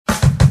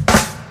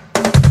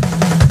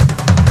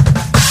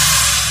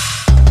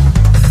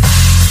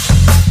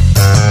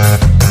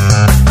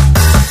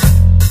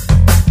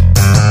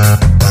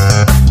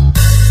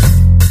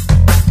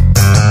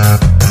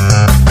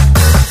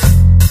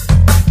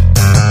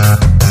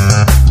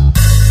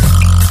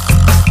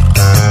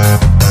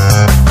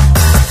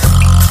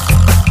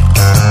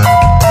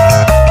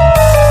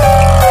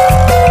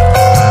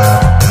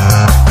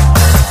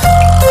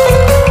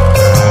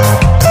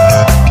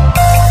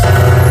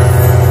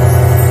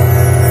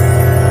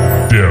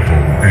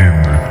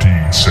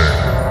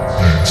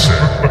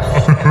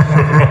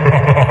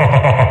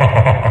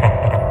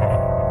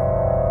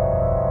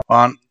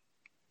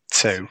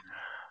2,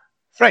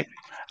 3.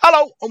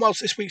 Hello and welcome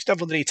to this week's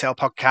Devil in the Detail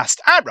podcast.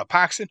 I'm Rob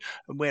Parkinson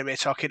and we're here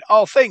talking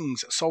all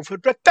things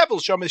Salford Red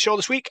Devils. Joining me on the show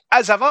this week,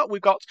 as ever, we've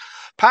got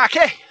Parky.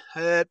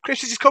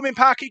 Christmas is coming,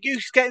 Parky.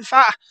 Goose is getting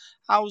fat.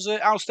 How's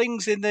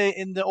things in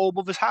the old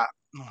mother's hat?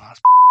 Oh,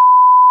 that's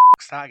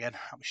start again.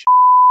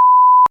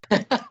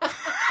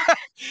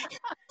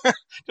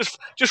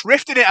 just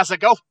rifting it as I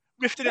go.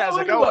 I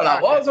wonder what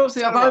that was.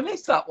 Obviously, have I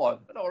missed that one?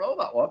 I don't know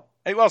that one.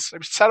 It was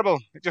terrible.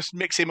 Just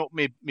mixing up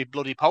me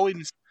bloody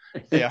poems.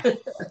 Yeah.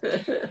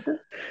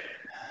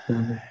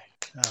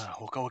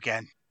 We'll go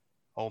again.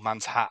 Old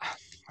man's hat.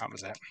 That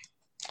was it.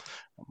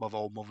 Above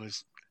old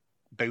mother's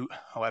boot,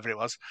 however it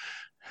was.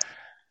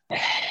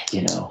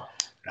 You know.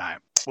 Right.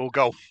 We'll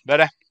go.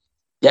 Ready?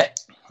 Yeah.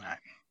 Right.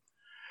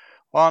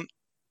 1,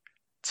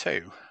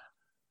 2,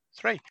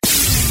 3.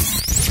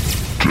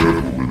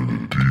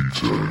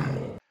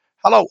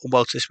 Hello and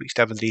welcome to this week's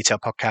Devil in the Detail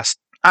podcast.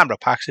 I'm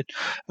Rob Parkinson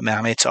and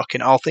I'm here talking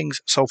all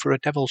things Salford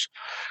Red Devils.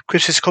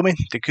 Christmas is coming,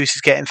 the goose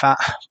is getting fat.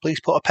 Please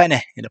put a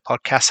penny in a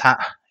podcast hat.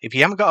 If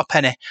you haven't got a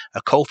penny,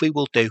 a Ko-fi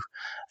will do.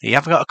 If you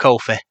haven't got a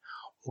Ko-fi,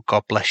 well,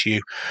 God bless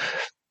you.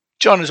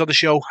 Joining us on the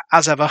show,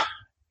 as ever,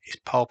 is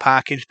Paul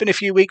Parkin. It's been a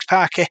few weeks,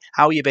 Parky.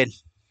 How you been?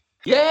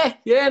 Yeah,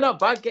 not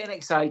bad. Getting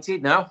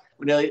excited now.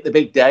 We're nearly at the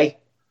big day.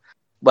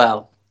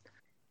 Well,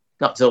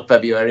 not till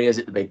February, is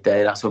it, the big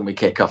day? That's when we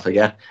kick off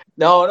again.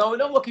 No, we're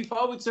not looking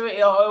forward to it.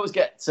 I always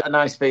get a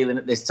nice feeling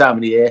at this time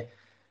of the year.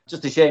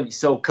 Just a shame it's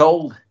so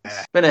cold.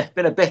 It's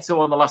been a bitter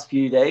one the last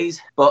few days.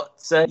 But,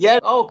 yeah,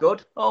 all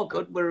good.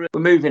 We're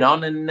moving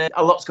on and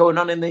a lot's going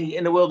on in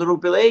the world of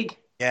rugby league.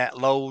 Yeah,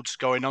 loads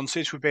going on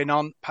since we've been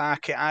on.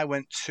 Parky, I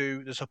went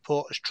to the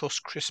Supporters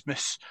Trust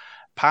Christmas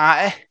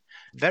party.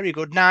 Very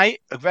good night.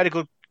 A very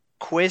good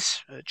quiz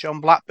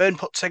John Blackburn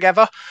put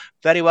together.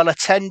 Very well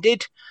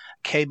attended.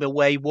 Came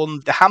away, won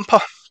the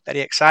hamper. Very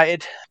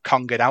excited.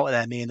 Congered out of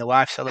there, me and the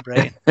wife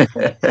celebrating.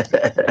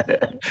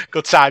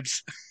 Good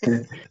times.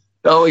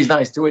 Always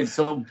nice to win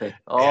something.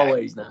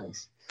 Always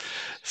nice.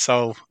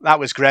 So that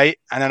was great.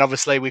 And then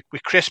obviously with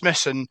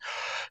Christmas and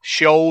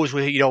shows,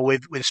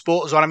 with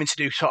sports on, having to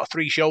do sort of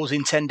 3 shows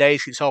in 10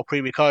 days. It's all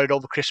pre-recorded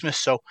over Christmas.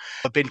 So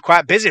I've been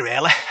quite busy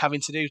really,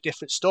 having to do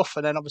different stuff.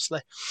 And then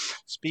obviously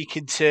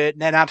speaking to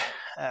Nenad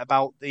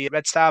about the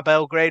Red Star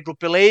Belgrade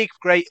Rugby League.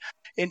 Great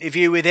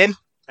interview with him.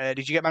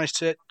 Did you manage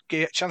to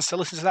get a chance to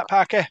listen to that,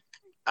 Parker?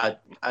 I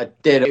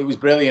did. It was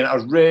brilliant. I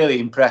was really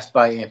impressed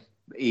by him.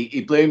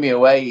 He blew me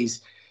away. He's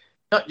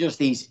not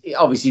just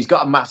obviously he's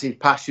got a massive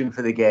passion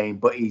for the game,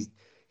 but his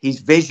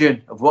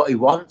vision of what he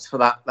wants for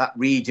that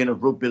region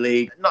of rugby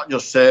league, not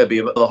just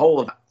Serbia, but the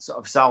whole of sort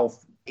of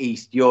South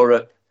East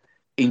Europe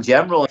in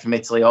general, from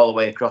Italy all the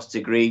way across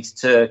to Greece,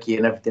 Turkey,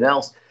 and everything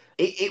else.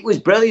 It was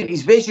brilliant.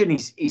 His vision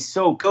is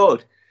so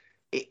good.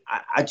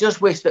 I just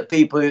wish that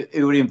people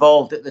who were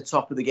involved at the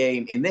top of the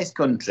game in this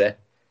country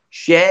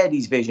shared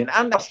his vision,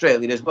 and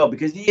Australia as well,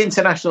 because the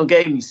international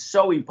game is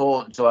so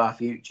important to our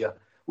future.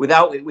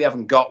 Without it, we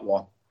haven't got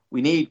one.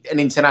 We need an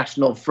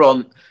international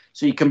front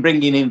so you can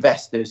bring in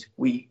investors.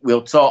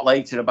 We'll talk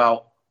later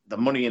about the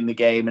money in the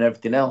game and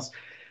everything else.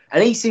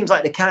 And he seems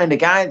like the kind of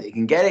guy that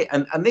can get it.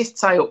 And this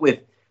tie-up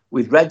with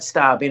Red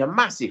Star being a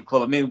massive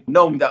club, I mean,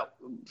 known that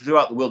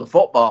throughout the world of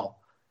football,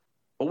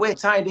 but we're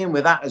tied in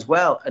with that as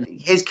well. And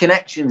his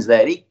connections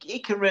there, he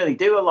can really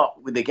do a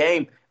lot with the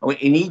game. And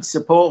he needs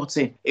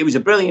supporting. It was a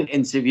brilliant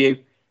interview.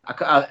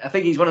 I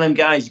think he's one of them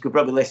guys you could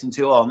probably listen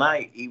to all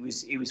night. He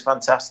was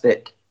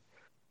fantastic.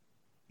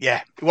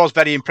 Yeah, it was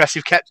very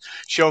impressive. Kept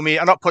showing me,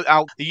 I'm not put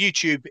out, the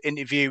YouTube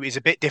interview is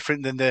a bit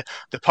different than the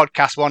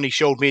podcast one. He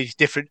showed me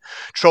different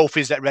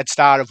trophies that Red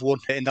Star have won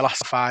in the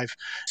last 5-6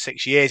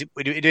 years.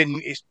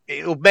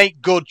 It'll make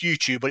good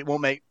YouTube, but it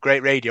won't make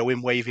great radio,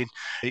 him waving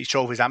these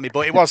trophies at me.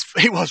 But it was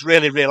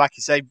really, really, like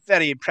you say,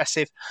 very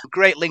impressive.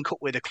 Great link up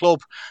with the club.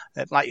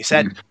 Like you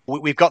said,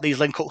 we've got these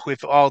link ups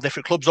with all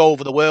different clubs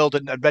over the world,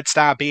 and Red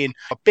Star being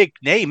a big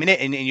name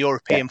in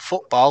European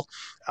football.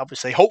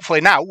 Obviously,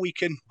 hopefully now we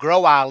can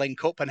grow our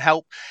link up and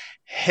help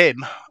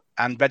him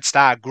and Red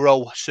Star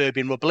grow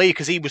Serbian rugby league,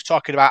 because he was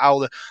talking about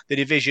how the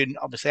division,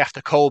 obviously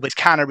after COVID, is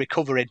kind of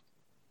recovering.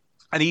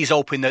 And he's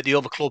hoping that the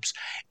other clubs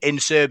in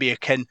Serbia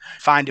can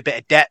find a bit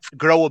of depth,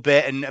 grow a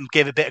bit and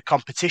give a bit of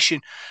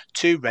competition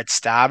to Red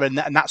Star. And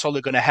that's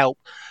only going to help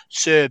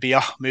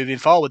Serbia moving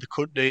forward,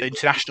 the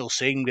international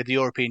scene with the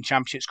European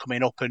Championships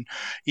coming up. And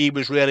he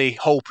was really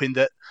hoping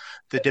that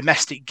the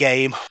domestic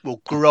game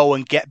will grow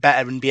and get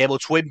better and be able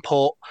to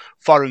import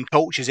foreign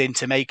coaches in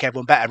to make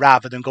everyone better,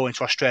 rather than going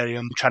to Australia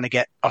and trying to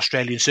get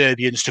Australian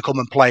Serbians to come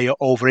and play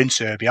over in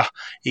Serbia.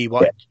 He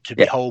wanted to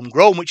be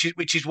homegrown,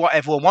 which is what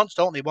everyone wants,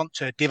 don't they? Want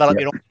to develop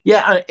your own.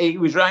 Yeah, and he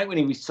was right when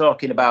he was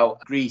talking about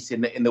Greece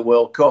in the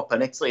World Cup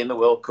and Italy in the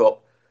World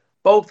Cup.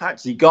 Both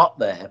actually got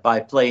there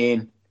by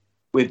playing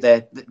with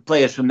their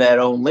players from their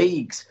own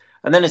leagues.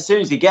 And then as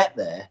soon as you get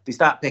there, they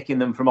start picking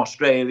them from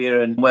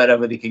Australia and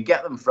wherever they can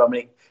get them from.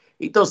 And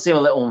it does seem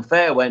a little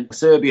unfair when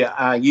Serbia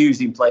are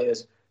using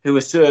players who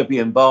are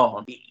Serbian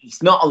born.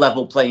 It's not a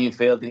level playing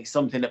field, and it's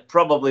something that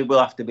probably will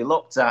have to be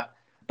looked at.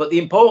 But the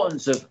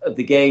importance of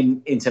the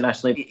game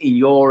internationally in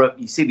Europe,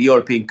 you see the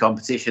European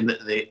competition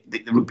that the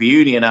Rugby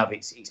Union have,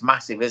 it's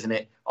massive, isn't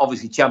it?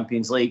 Obviously,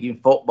 Champions League in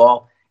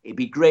football. It'd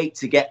be great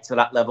to get to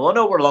that level. I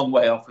know we're a long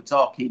way off. We're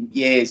talking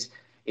years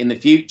in the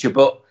future,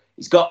 but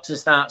it's got to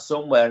start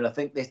somewhere. And I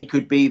think this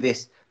could be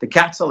the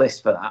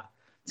catalyst for that,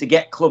 to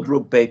get club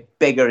rugby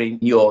bigger in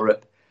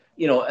Europe.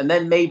 You know, and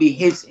then maybe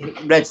his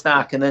Red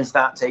Star can then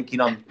start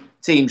taking on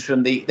teams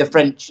from the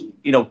French,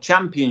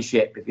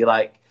 championship, if you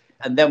like.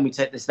 And then we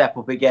take the step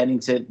up again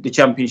into the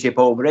championship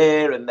over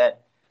here, and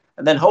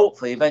then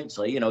hopefully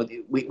eventually,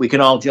 we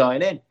can all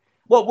join in.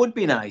 What would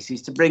be nice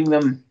is to bring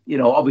them,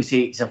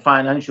 obviously it's a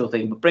financial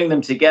thing, but bring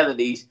them together,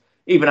 these,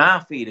 even our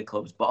feeder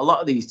clubs, but a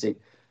lot of these teams,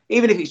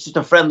 even if it's just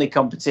a friendly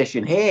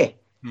competition here,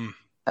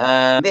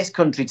 this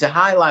country, to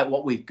highlight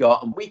what we've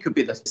got, and we could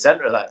be the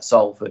centre of that,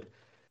 Salford,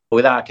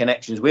 with our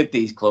connections with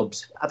these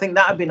clubs. I think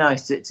that would be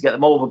nice to get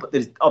them over, but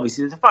there's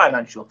a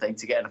financial thing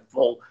to getting a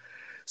full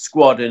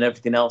squad and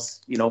everything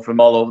else, from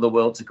all over the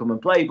world to come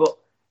and play. But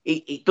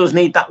it does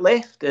need that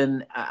lift,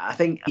 and I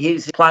think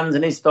his plans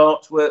and his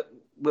thoughts were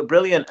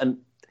brilliant. And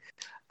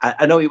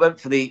I know he went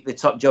for the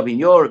top job in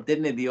Europe,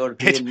 didn't he? The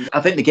European.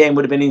 I think the game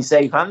would have been in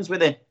safe hands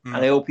with him, and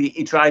I hope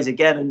he tries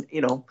again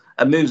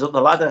and moves up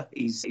the ladder.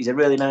 He's a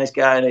really nice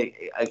guy and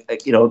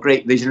a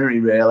great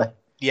visionary, really.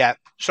 Yeah.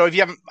 So if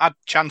you haven't had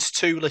a chance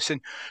to listen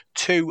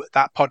to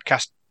that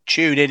podcast,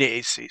 tune in.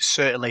 It's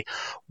certainly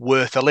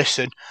worth a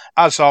listen.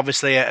 As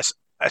obviously a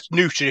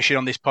new tradition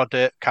on this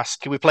podcast,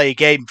 can we play a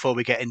game before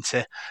we get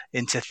into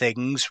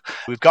things?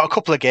 We've got a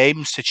couple of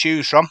games to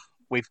choose from.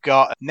 We've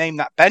got Name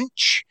That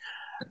Bench,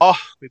 or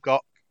we've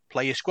got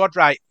Play Your Squad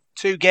Right.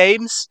 2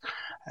 games.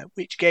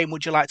 Which game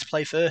would you like to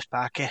play first,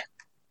 Parky?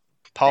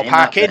 Paul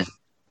Parkin.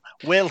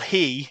 Will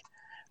he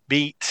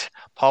beat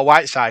Paul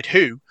Whiteside,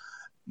 who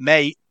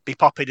may be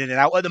popping in and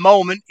out? At the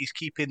moment, he's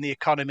keeping the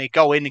economy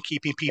going and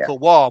keeping people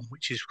warm,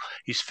 which is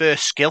his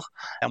first skill.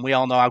 And we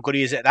all know how good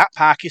he is at that,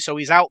 Parky. So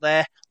he's out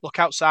there, look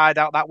outside,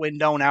 out that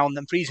window now in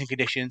them freezing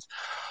conditions.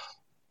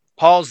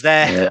 Paul's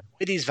there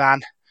with his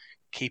van,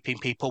 keeping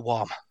people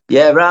warm.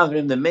 Yeah, rather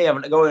than me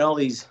having to go in all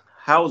these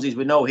houses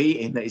with no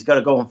heating that he's got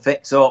to go and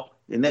fix up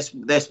in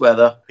this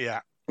weather. Yeah.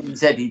 He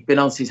said he'd been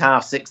on since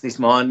 6:30 this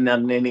morning,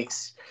 and then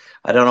it's,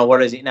 I don't know,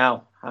 what is it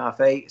now?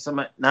 8:30,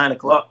 something, 9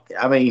 o'clock.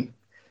 I mean,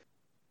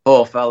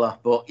 poor fella.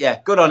 But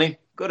yeah, good on him.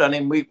 Good on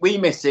him. We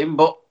miss him,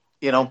 but,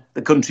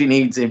 the country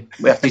needs him.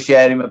 We have to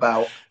share him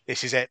about.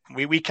 This is it.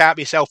 We can't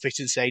be selfish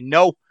and say,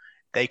 no,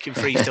 they can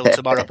freeze till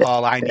tomorrow,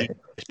 Paul. I need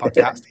this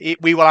podcast.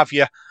 We will have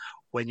you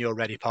when you're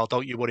ready, Paul.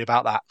 Don't you worry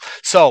about that.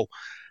 So,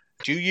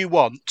 do you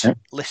want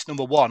list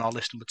number 1 or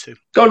list number 2?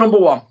 Go number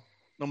 1.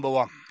 Number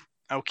 1.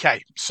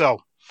 Okay,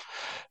 so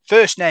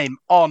first name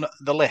on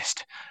the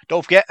list.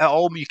 Don't forget, at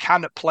home, you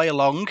can play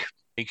along.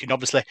 You can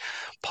obviously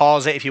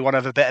pause it if you want to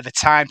have a bit of a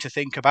time to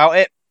think about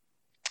it.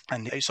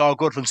 And it's all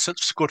good fun.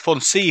 It's good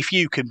fun. See if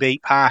you can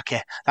beat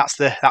Parker. That's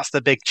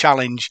the big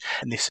challenge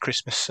in this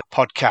Christmas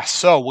podcast.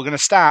 So we're going to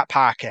start,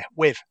 Parker,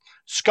 with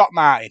Scott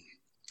Martin.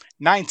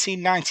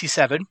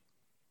 1997.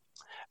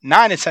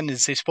 9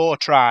 attendances, 4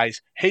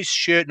 tries. His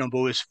shirt number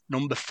was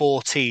number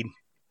 14.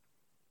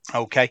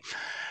 Okay.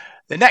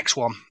 The next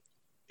one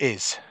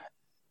is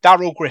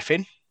Darrell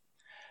Griffin.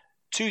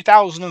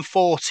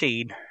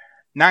 2014.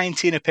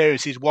 19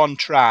 appearances, 1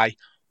 try.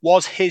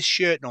 Was his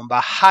shirt number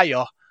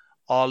higher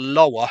or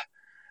lower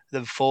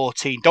than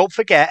 14? Don't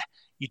forget,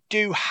 you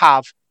do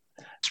have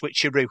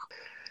switcheroo.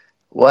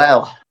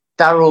 Well,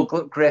 Darrell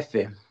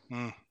Griffin,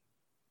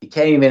 he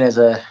came in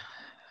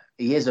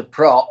he is a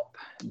prop.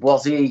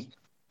 Was he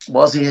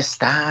a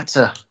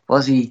starter?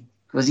 Was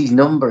his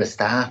number a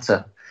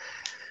starter?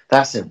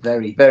 That's a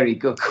very, very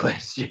good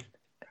question.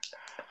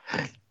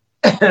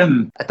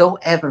 I don't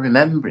ever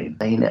remember him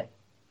playing at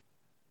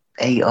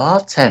 8 or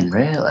 10,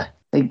 really. I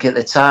think at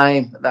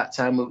that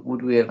time,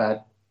 would we have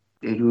had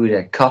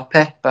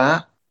Copy,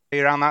 Bart?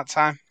 Around that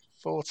time?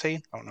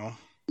 14? I don't know.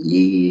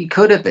 He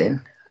could have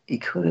been.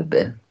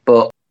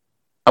 But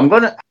I'm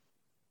gonna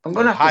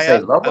have to say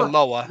lower.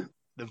 Lower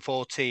than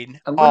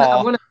 14. I'm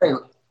gonna say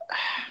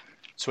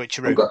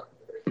switcheroo.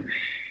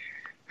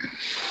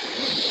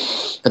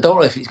 I don't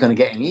know if it's going to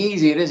get any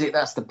easier, is it?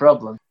 That's the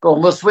problem. Go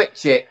on, we'll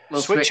switch it.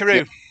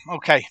 Switcheroo.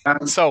 Okay.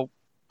 So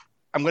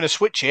I'm going to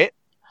switch it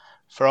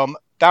from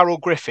Darrell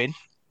Griffin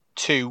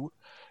to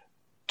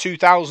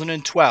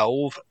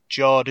 2012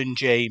 Jordan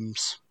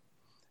James.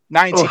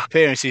 90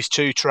 appearances,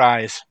 2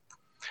 tries.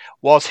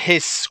 Was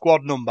his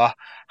squad number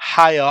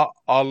higher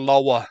or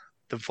lower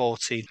than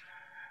 14?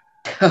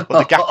 But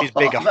the gap is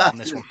bigger on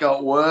this one.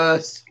 Got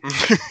worse.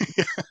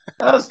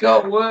 That's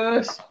got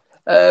worse.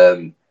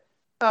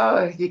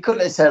 You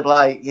couldn't have said,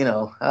 I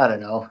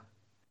don't know,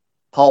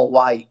 Paul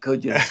White,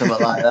 could you?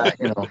 Something like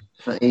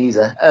that, Easy.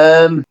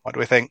 What do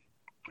we think?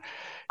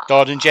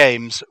 Jordan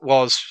James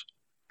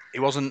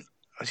wasn't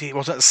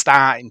a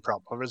starting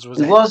prop, was he?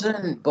 He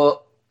wasn't,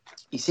 but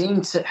he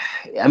seemed to.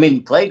 I mean, he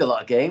played a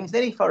lot of games,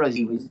 didn't he? For us,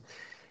 he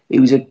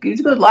was a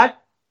good lad,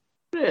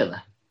 really.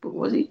 But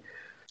was he?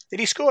 Did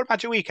he score at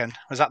Magic Weekend?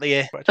 Was that the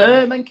year?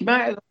 I think he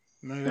might have.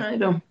 I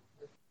don't.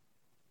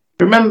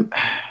 Remember,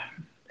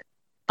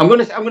 I'm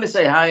gonna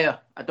say higher.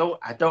 I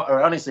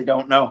honestly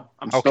don't know.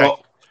 I'm stuck. Okay. I'm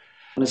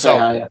gonna say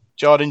higher.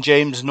 Jordan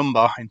James'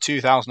 number in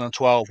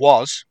 2012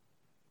 was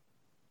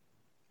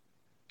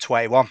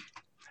 21.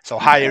 So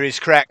higher is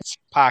correct,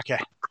 Parker.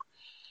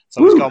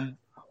 So he's gone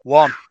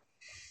 1.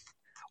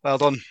 Well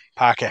done,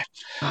 Parker.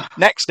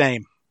 Next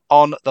name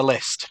on the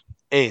list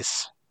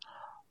is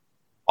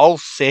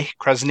Olsi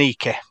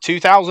Krasniqi.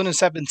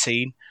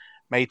 2017,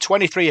 made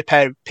 23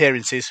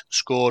 appearances,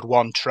 scored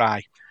 1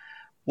 try.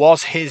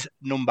 Was his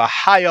number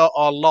higher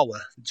or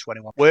lower than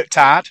 21? Worked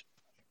hard,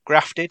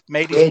 grafted,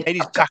 made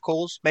his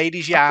tackles, made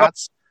his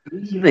yards.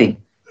 Really?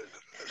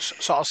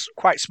 Sort of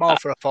quite small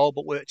for a fall,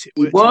 but worked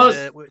he was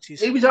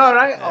all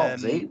right,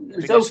 Olsi.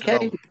 He was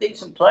okay,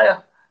 decent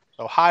player.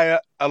 So higher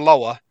or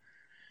lower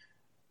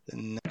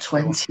than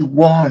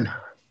 21.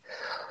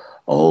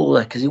 Oh,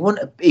 because he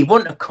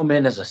wouldn't have come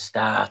in as a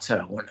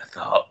starter, I wouldn't have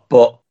thought.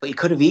 But he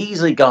could have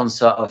easily gone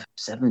sort of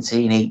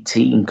 17,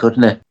 18,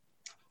 couldn't he?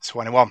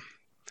 21.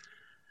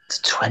 It's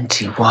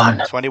 21.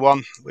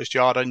 21 was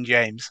Jordan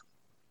James.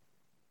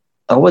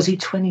 Oh, was he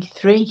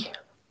 23?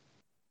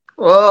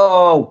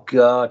 Oh,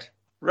 God.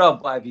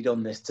 Rob, why have you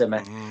done this to me?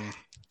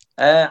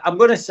 I'm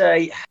going to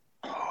say...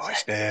 Oh,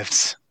 it's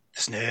nerves.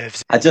 It's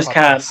nerves. I just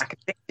can't. I can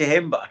picture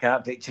him, but I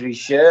can't picture his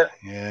shirt.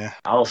 Yeah.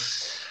 I'll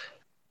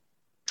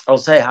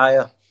say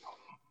higher.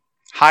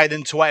 Higher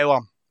than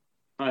 21?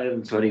 Higher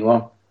than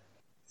 21.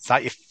 Is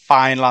that your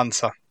final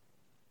answer?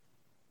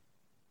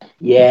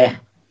 Yeah.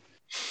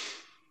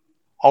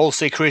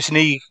 Olsi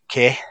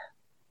Krasniqi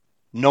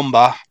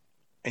number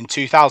in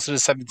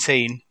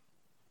 2017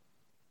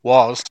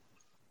 was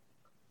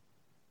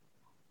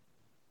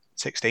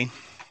 16.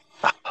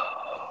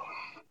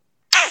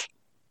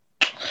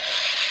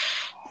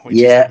 Which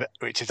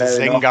is a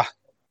zinger. Enough.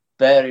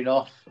 Fair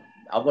enough.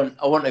 I wouldn't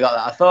have got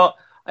that. I thought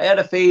I had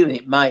a feeling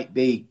it might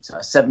be sort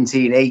of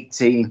 17,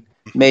 18,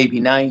 maybe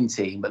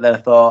 19, but then I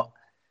thought,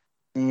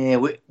 yeah,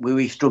 were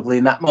we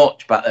struggling that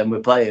much back then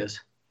with players?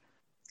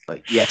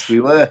 But yes,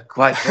 we were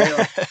quite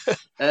clearly.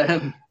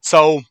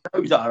 So it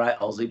was all right,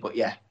 Ozzy, but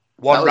yeah,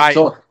 one right.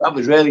 Tough. That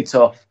was really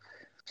tough.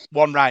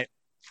 One right.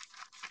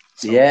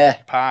 So, yeah,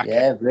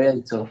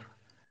 really tough.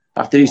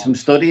 I have to do some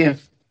studying.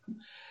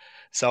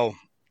 So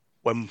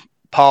when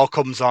Paul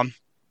comes on,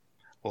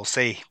 we'll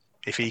see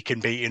if he can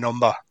beat your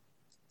number.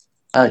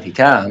 Oh, if he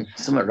can,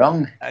 something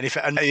wrong. And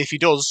if he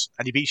does,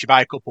 and he beats you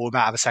by a couple, we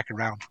might have a second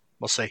round.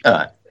 We'll see. All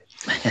right.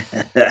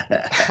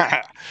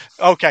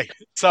 Okay,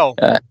 so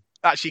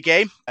that's your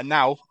game. And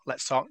now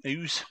let's talk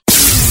news.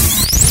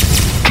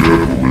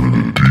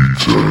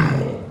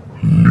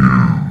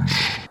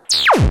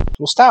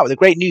 We'll start with the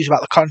great news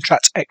about the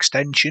contract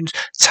extensions.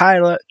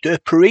 Tyler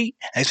Dupree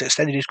has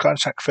extended his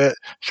contract for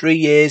 3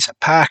 years.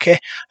 Parker,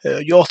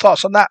 your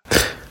thoughts on that?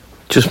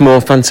 Just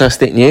more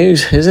fantastic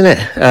news, isn't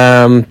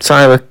it?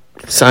 Tyler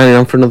signing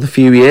on for another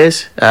few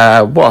years.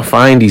 What a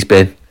find he's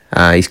been.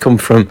 He's come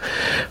from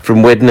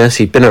Widnes.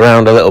 He'd been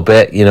around a little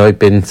bit. You know, he'd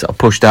been sort of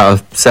pushed out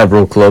of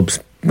several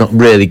clubs, not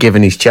really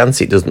given his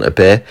chance, it doesn't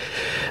appear.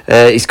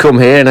 He's come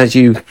here, and as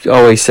you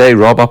always say,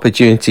 Rob,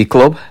 opportunity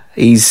club.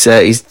 He's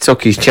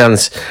took his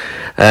chance,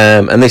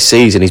 and this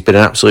season he's been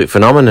an absolute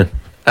phenomenon.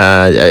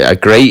 A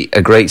great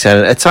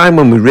signing at a time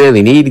when we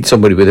really needed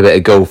somebody with a bit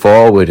of go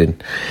forward,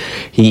 and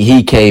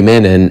he came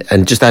in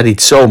and just added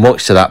so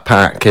much to that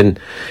pack. And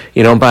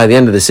you know, by the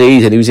end of the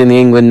season, he was in the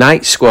England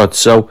Knights squad.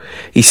 So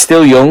he's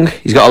still young.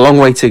 He's got a long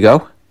way to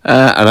go,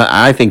 and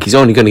I think he's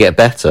only going to get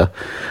better.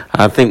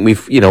 I think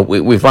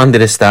we've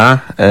landed a star.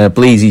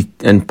 Bleasy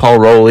and Paul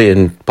Rowley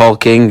and Paul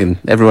King and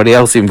everybody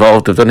else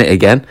involved have done it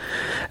again.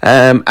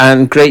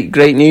 And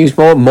great news,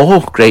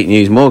 more great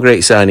news, more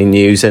great signing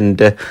news,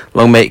 and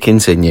long may it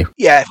continue.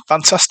 Yeah,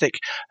 fantastic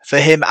for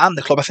him and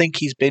the club. I think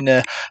he's been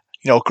a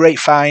great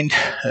find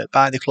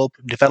by the club,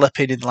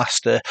 developing in the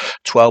last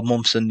 12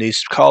 months, and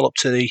his call up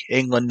to the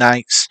England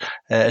Knights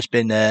has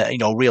been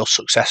real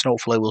success, and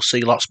hopefully we'll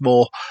see lots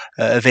more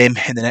of him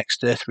in the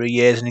next 3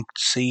 years and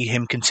see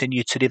him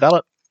continue to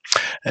develop.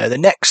 The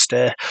next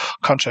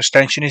contract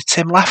extension is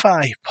Tim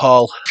Laffey.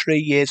 Paul, 3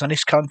 years on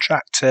his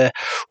contract. What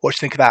do you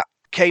think of that?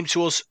 Came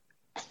to us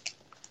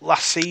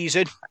last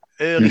season,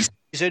 early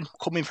season,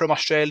 coming from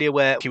Australia,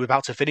 where he was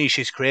about to finish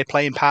his career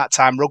playing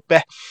part-time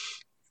rugby.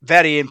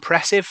 Very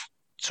impressive.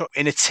 So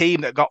in a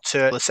team that got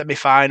to the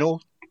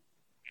semi-final,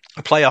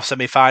 a playoff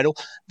semi-final,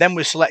 then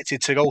was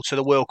selected to go to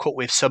the World Cup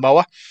with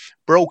Samoa,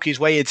 broke his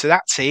way into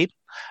that team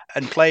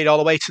and played all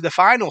the way to the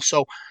final.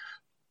 So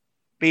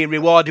being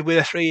rewarded with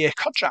a 3-year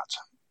contract.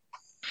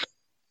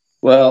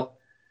 Well,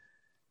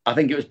 I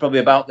think it was probably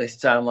about this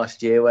time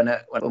last year when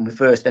we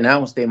first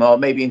announced him, or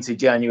maybe into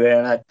January,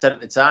 and I said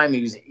at the time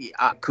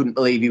I couldn't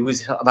believe he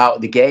was about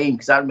the game,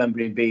 because I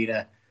remember him being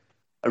a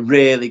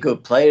really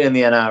good player in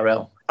the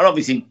NRL. And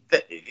obviously,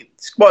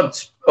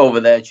 squads over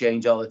there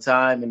change all the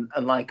time,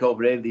 and like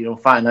over here,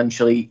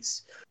 financially,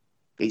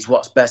 it's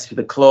what's best for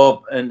the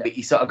club, and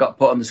he sort of got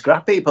put on the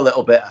scrap heap a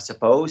little bit, I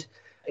suppose.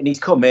 And he's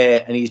come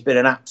here, and he's been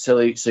an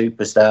absolute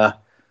superstar.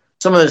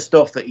 Some of the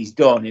stuff that he's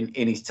done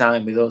in his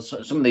time with us,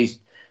 some of these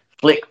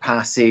flick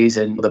passes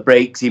and the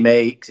breaks he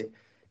makes.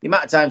 The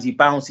amount of times he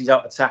bounces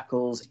out of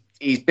tackles,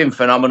 he's been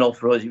phenomenal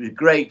for us. He was a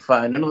great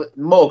find.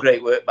 More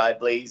great work by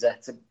Bleaser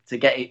to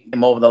get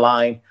him over the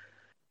line.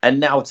 And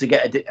now to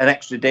get an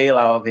extra deal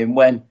out of him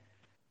when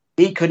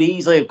he could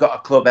easily have got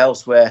a club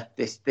elsewhere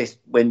this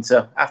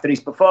winter after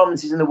his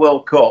performances in the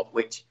World Cup,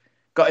 which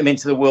got him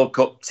into the World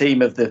Cup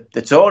team of the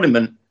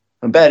tournament.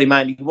 And bear in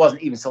mind, he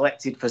wasn't even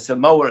selected for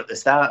Samoa at the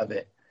start of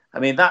it. I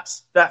mean,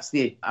 that's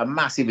a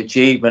massive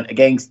achievement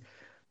against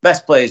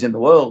best players in the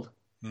world.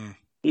 Mm.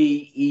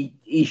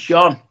 He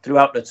shone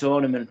throughout the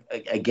tournament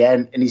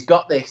again, and he's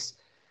got this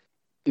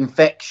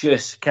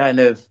infectious kind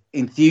of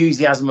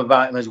enthusiasm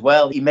about him as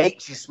well. He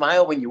makes you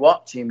smile when you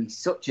watch him. He's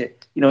such a,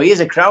 he is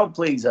a crowd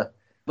pleaser.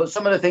 But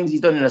some of the things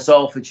he's done in a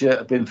Salford shirt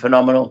have been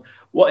phenomenal.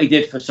 What he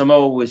did for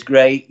Samoa was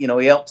great. He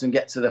helped them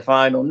get to the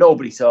final.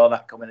 Nobody saw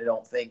that coming, I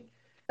don't think.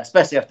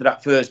 Especially after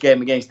that first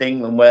game against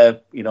England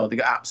where, they got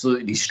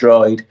absolutely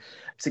destroyed.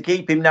 To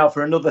keep him now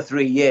for another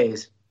 3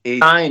 years is a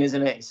sign,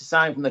 isn't it? It's a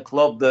sign from the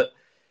club that,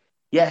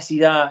 yes,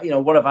 he's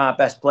one of our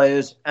best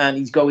players and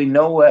he's going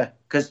nowhere.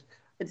 Because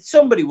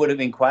somebody would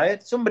have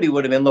inquired. Somebody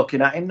would have been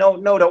looking at him.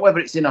 No doubt, whether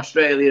it's in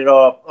Australia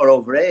or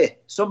over here.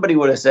 Somebody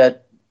would have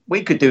said,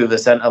 we could do with a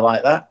centre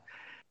like that.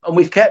 And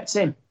we've kept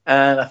him.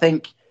 And I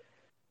think,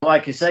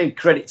 like I say,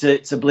 credit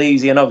to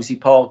Bleasy and obviously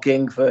Paul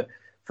King for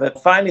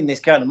finding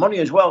this kind of money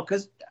as well.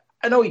 Because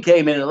I know he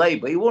came in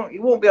late, but he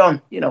won't be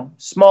on,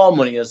 small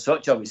money as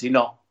such. Obviously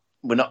not.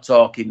 We're not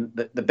talking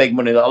the big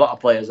money that a lot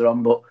of players are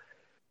on, but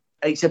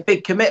it's a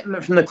big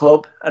commitment from the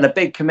club and a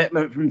big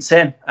commitment from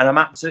Tim. And I'm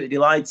absolutely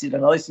delighted.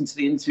 And I listened to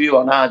the interview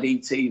on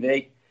RDTV,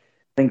 I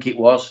think it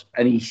was,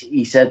 and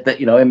he said that,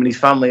 him and his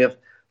family have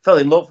fell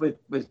in love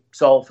with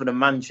Salford and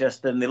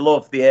Manchester, and they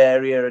love the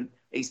area, and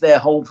it's their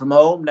home from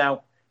home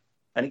now.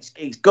 And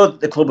it's good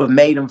that the club have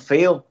made them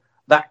feel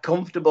that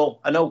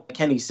comfortable. I know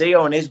Kenny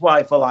Seo and his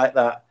wife are like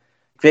that.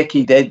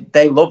 Vicky,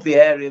 they love the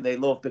area, they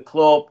love the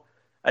club,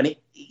 and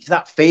it's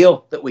that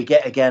feel that we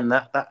get again.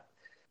 That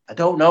I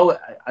don't know.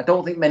 I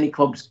don't think many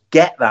clubs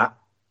get that,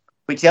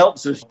 which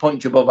helps us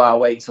punch above our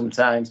weight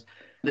sometimes.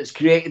 That's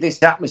created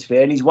this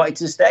atmosphere, and he's wanted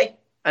to stay,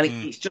 and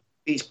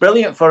it's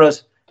brilliant for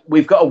us.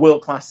 We've got a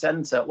world-class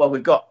centre. Well,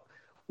 we've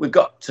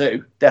got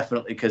two,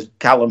 definitely, because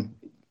Callum,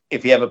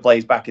 if he ever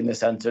plays back in the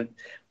centre,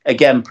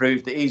 again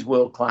proved that he's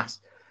world-class.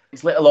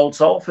 It's little old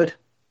Salford.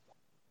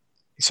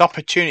 It's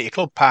Opportunity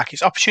Club, Park.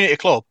 It's Opportunity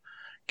Club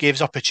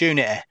gives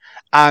opportunity.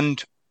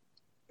 And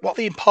what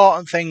the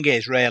important thing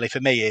is, really, for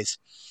me, is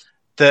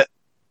that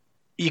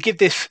you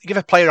give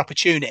a player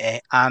opportunity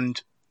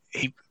and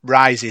he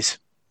rises.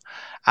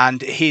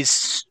 And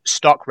his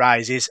stock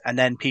rises, and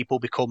then people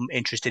become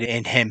interested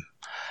in him.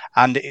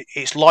 And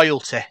it's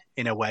loyalty,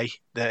 in a way,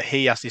 that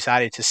he has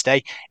decided to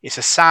stay. It's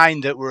a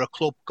sign that we're a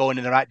club going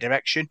in the right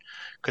direction,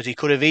 because he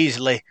could have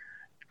easily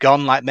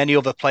gone like many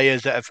other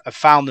players that have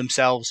found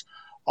themselves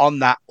on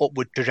that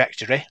upward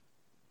trajectory.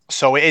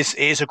 So it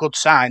is a good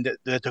sign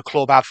that the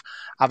club have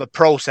a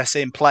process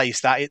in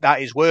place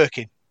that is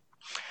working.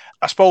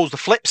 I suppose the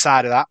flip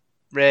side of that,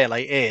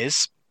 really,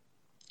 is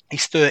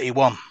he's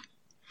 31.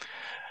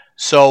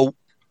 So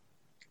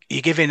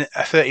you're giving a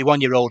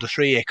 31-year-old a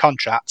 3-year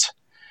contract.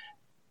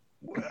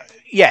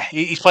 Yeah,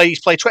 he's played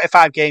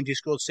 25 games. He's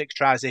scored 6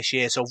 tries this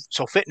year. So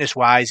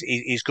fitness-wise,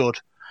 he's good.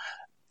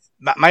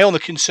 My only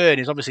concern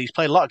is obviously he's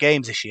played a lot of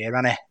games this year,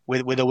 hasn't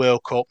he, with the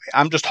World Cup.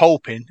 I'm just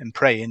hoping and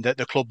praying that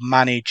the club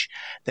manage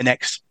the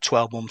next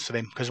 12 months of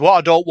him. Because what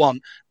I don't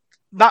want,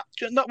 not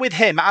with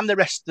him and the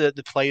rest of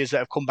the players that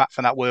have come back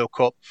from that World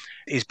Cup,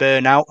 is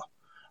burnout.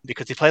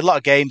 Because he played a lot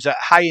of games at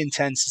high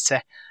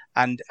intensity.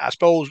 And I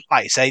suppose,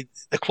 like I say,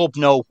 the club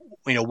know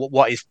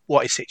what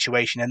his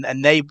situation,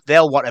 and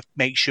they'll want to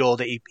make sure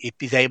that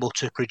he's able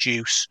to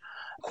produce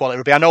quality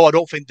rugby. I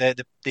don't think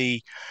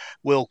the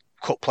World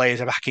Cup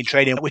players are back in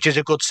training, which is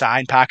a good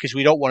sign, because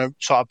we don't want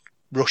to sort of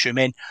rush them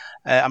in.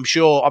 I'm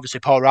sure,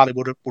 obviously, Paul Riley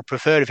would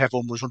prefer if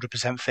everyone was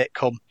 100% fit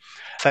come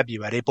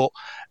February, but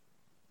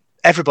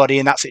everybody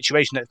in that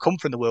situation that have come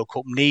from the World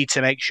Cup need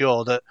to make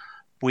sure that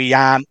we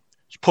aren't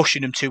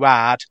pushing them too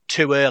hard,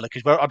 too early,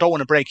 because I don't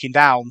want to break him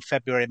down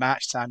February,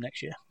 March time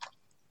next year.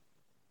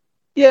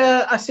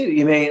 Yeah, I see what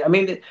you mean. I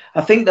mean,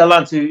 I think the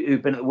lads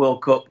who've been at the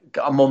World Cup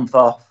got a month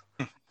off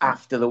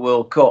after the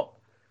World Cup.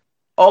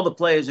 All the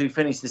players who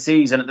finished the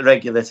season at the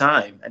regular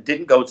time and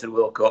didn't go to the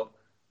World Cup,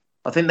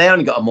 I think they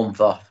only got a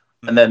month off,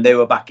 and then they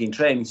were back in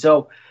training.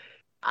 So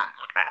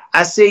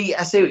I see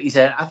what you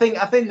said. I think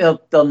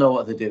they'll know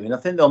what they're doing. I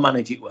think they'll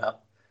manage it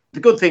well. The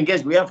good thing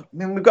is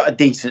we've got a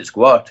decent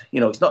squad.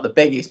 It's not the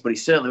biggest, but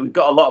we've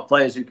got a lot of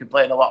players who can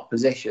play in a lot of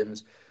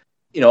positions.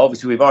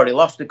 Obviously we've already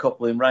lost a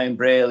couple in Ryan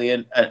Braley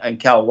and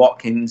Cal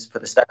Watkins for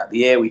the start of the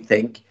year, we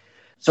think.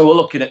 So we're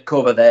looking at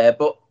cover there,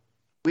 but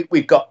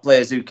we've got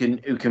players who can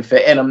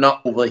fit in. I'm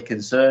not overly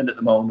concerned at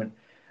the moment.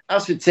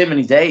 As for Tim and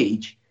his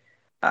age,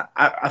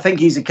 I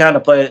think he's the kind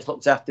of player that's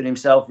looked after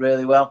himself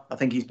really well. I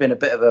think he's been a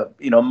bit of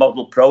a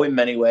model pro in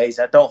many ways.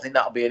 I don't think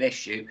that'll be an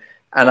issue.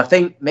 And I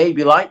think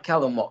maybe like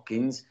Callum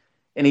Watkins,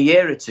 in a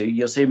year or two,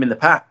 you'll see him in the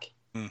pack,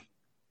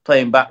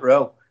 playing back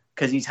row.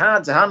 because he's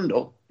hard to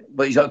handle,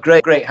 but he's got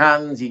great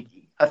hands.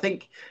 I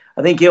think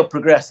he'll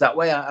progress that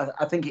way.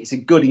 I think it's a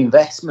good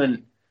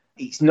investment.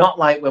 It's not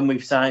like when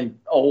we've signed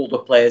older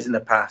players in the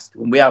past.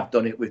 When we have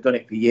done it, we've done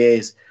it for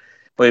years.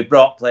 We've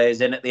brought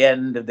players in at the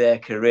end of their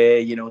career.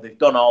 You know, they've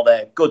done all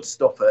their good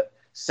stuff at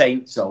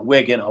Saints or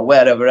Wigan or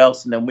wherever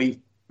else, and then we've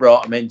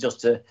brought them in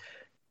just to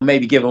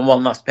maybe give them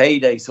one last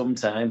payday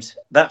sometimes.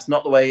 That's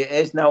not the way it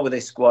is now with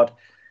this squad.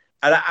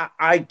 And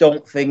I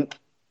don't think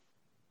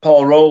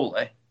Paul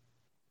Rowley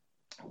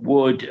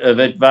would have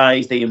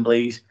advised Ian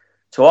Blease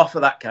to offer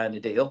that kind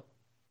of deal,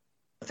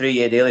 a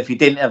 3-year deal, if he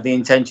didn't have the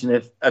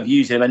intention of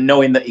using him and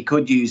knowing that he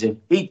could use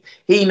him.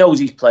 He knows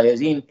his players.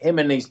 Him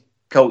and his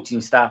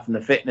coaching staff and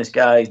the fitness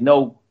guys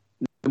know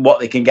what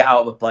they can get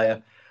out of a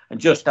player and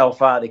just how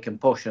far they can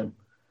push them.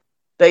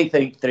 They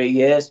think 3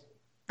 years,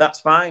 that's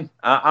fine.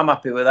 I'm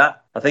happy with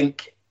that. I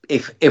think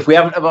if we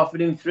haven't have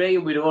offered him 3,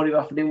 we'd have only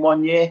offered him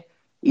 1 year,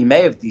 he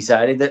may have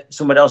decided that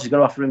someone else is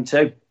going to offer him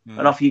 2,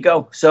 and off you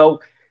go.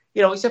 So,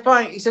 you know, it's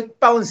a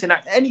balancing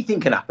act. Anything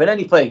can happen.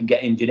 Any player can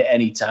get injured at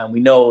any time. We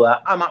know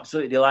that. I'm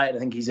absolutely delighted. I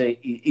think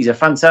he's a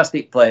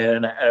fantastic player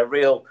and a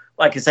real,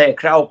 like I say, a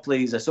crowd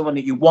pleaser, someone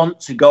that you want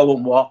to go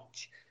and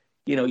watch.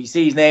 You know, you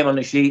see his name on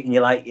the sheet and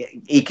you're like,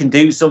 he can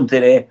do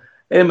something here.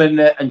 Him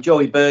and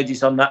Joey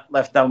Burgess on that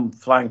left-hand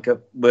flank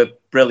were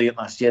brilliant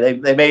last year.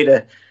 They made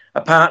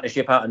a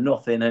partnership out of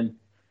nothing, and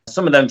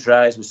some of them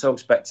tries were so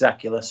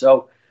spectacular.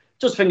 So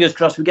just fingers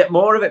crossed we get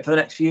more of it for the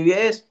next few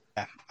years.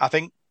 Yeah, I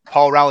think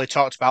Paul Rowley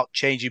talked about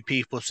changing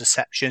people's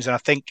perceptions, and I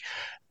think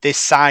this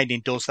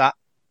signing does that,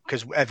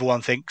 because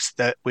everyone thinks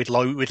that we'd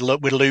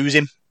lose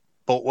him,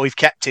 but we've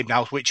kept him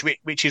now, which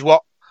is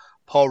what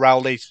Paul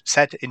Rowley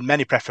said in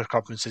many press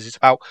conferences. It's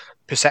about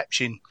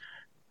perception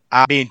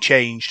being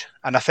changed,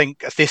 and I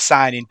think if this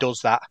signing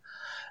does that,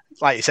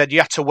 like you said, you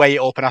have to weigh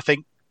it up, and I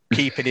think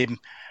keeping him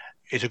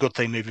is a good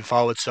thing moving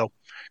forward. So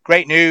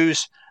great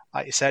news.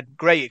 Like you said,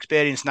 great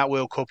experience in that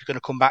World Cup. He's going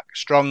to come back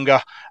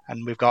stronger,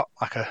 and we've got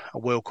like a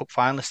World Cup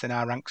finalist in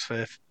our ranks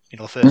for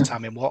the first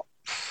time in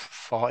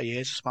 40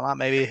 years or something like that,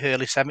 maybe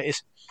early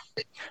 70s.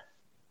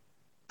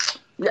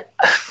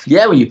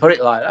 Yeah, when you put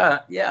it like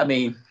that, yeah, I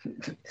mean,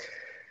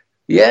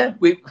 yeah,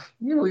 we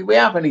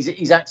have, and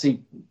he's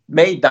actually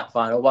made that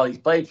final while he's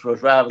played for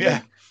us, rather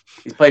than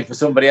he's played for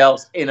somebody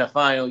else in a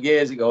final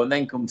years ago and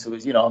then come to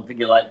us. You know, I'm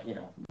thinking like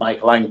Mike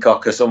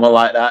Lancock or someone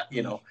like that.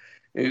 You know,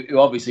 who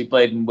obviously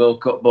played in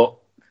World Cup, but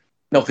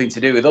nothing to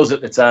do with us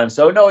at the time.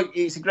 So no,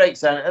 it's a great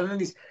sign. And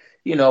then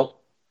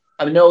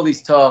I know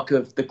there's talk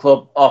of the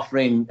club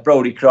offering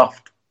Brodie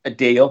Croft a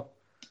deal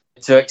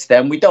to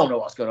extend. We don't know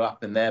what's going to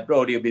happen there.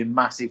 Brodie will be in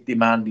massive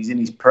demand. He's in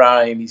his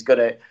prime. He's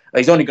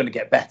only going to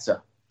get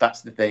better.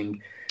 That's the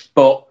thing.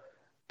 But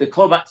the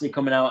club actually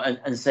coming out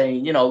and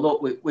saying,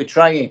 look, we're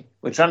trying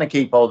to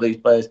keep all these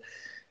players.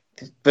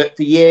 But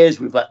for years,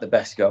 we've let the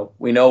best go.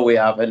 We know we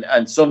have.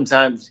 And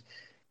sometimes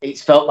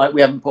it's felt like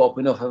we haven't put up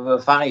enough of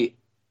a fight.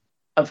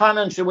 And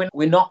financially,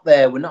 we're not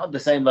there. We're not at the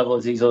same level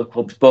as these other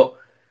clubs. But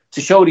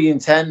to show the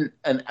intent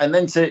and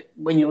then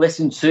when you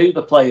listen to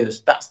the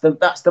players, that's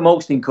the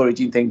most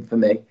encouraging thing for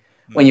me.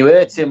 When you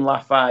hear Tim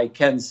Laffey,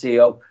 Ken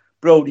Sio,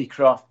 Brodie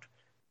Croft,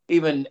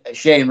 even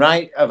Shane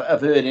Wright,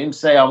 I've heard him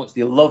say how much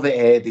they love it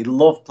here. They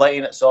love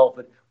playing at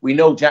Salford. We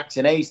know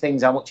Jackson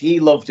Hastings, how much he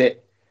loved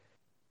it.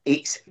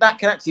 That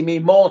can actually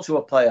mean more to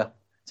a player,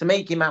 to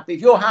make him happy.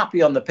 If you're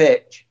happy on the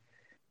pitch,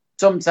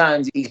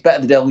 sometimes he's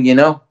better the devil you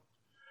know.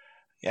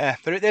 Yeah,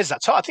 but there's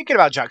that. So I'm thinking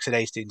about Jackson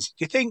Hastings.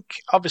 Do you think,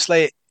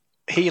 obviously,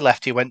 he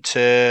left, he went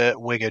to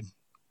Wigan,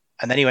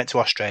 and then he went to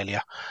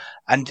Australia.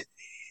 And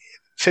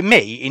for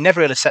me, he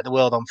never really set the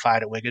world on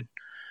fire at Wigan.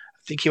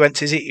 I think he went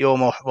to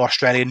York or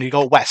Australia, and he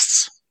got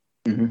Wests,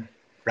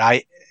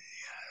 right?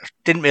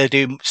 Didn't really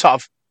do, sort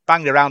of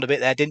banged around a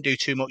bit there, didn't do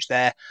too much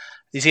there.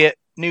 Is he at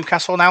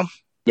Newcastle now?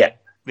 Yeah.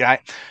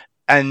 Right.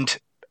 And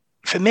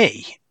for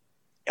me,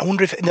 I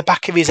wonder if in the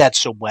back of his head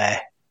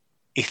somewhere,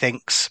 he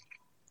thinks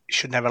he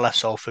should never have left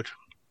Salford.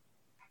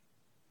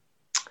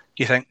 Do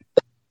you think?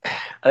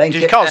 I think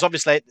because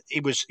obviously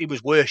he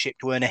was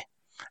worshipped, weren't he,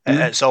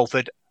 at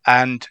Salford,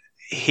 and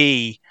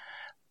he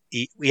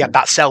had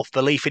that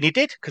self-belief, and he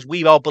did, because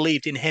we all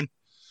believed in him.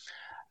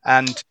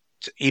 And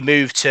he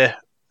moved to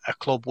a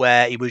club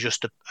where he was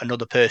just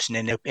another person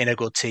in a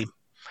good team.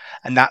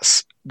 And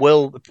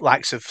will the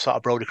likes of sort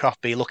of Brodie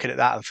Croft be looking at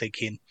that and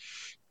thinking,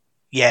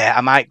 yeah,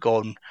 I might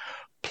go and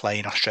play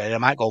in Australia, I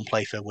might go and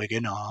play for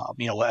Wigan or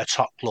at a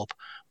top club,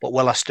 but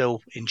will I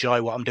still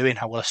enjoy what I'm doing?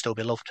 How will I still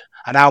be loved?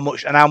 And how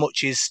much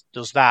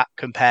does that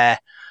compare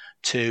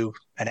to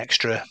an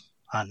extra,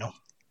 I don't know,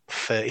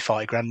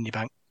 30-40 grand in your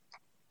bank?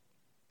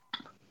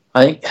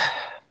 I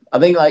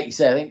think, like you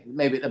say, I think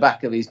maybe at the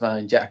back of his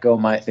mind, Jacko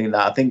might think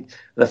that. I think at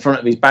the front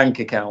of his bank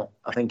account,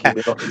 I think he'll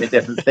be looking at a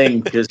different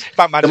thing, because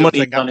the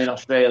money's gone in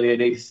Australia,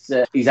 and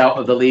he's out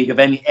of the league of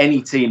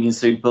any team in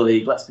Super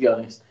League, let's be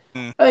honest.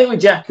 I think with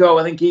Jacko,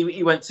 I think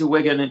he went to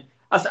Wigan, and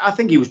I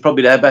think he was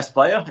probably their best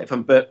player, if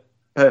I'm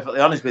perfectly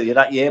honest with you,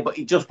 that year, but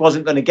he just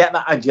wasn't going to get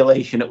that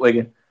adulation at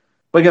Wigan.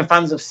 Wigan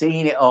fans have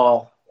seen it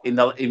all.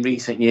 in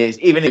recent years,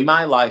 even in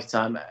my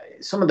lifetime.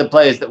 Some of the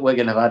players that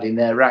Wigan have had in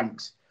their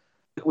ranks,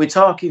 we're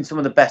talking some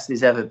of the best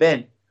there's ever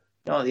been.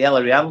 You know, the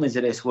Ellery Hanleys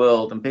of this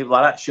world and people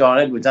like that, Sean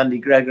Edwards, Andy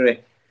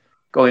Gregory,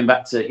 going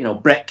back to, you know,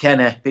 Brett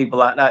Kenner, people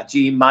like that,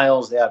 Gene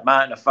Miles, they had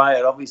Martin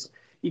Fire, obviously.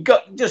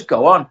 Just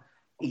go on.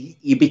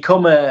 You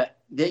become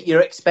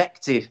you're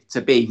expected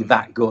to be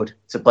that good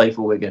to play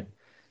for Wigan.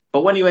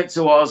 But when he went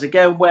towards,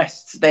 again,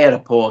 West, they had a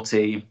poor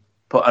team,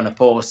 put on a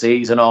poor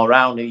season all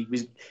round. He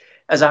was,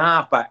 as a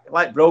halfback,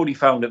 like Brodie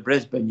found at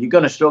Brisbane, you're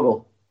going to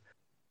struggle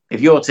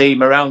if your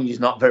team around you is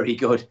not very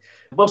good.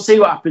 We'll see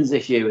what happens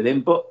this year with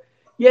him. But,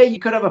 yeah, you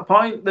could have a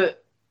point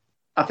that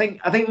I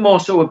think more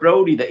so with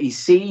Brodie that he's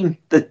seen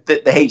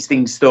the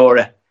Hastings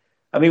story.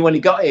 I mean, when he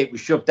got it was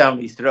shoved down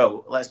his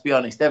throat. Let's be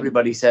honest.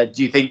 Everybody said,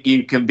 do you think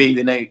you can be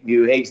the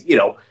new Hastings? You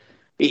know,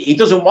 he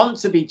doesn't want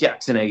to be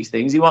Jackson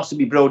Hastings. He wants to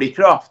be Brodie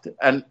Croft.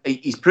 And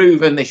he's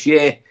proven this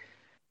year,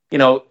 you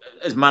know,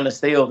 as Man of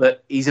Steel,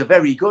 that he's a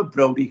very good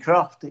Brodie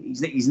Croft.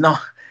 He's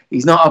not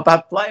a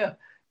bad player.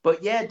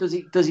 But, yeah, does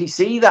he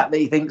see that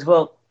he thinks,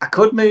 well, I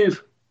could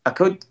move. I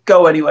could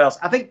go anywhere else.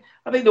 I think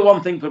the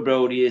one thing for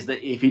Brodie is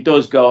that if he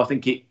does go, I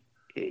think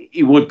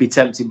he would be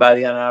tempted by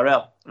the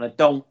NRL.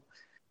 And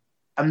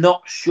I'm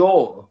not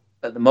sure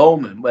at the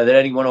moment whether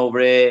anyone over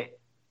here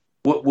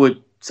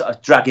would sort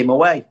of drag him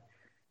away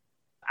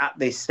at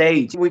this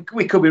stage. We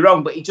could be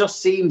wrong, but he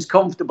just seems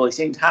comfortable. He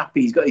seems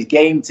happy. He's got his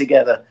game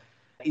together.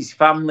 His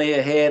family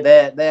are here.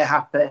 They're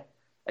happy.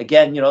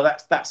 Again, you know,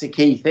 that's a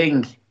key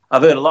thing.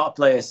 I've heard a lot of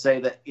players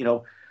say that, you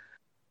know,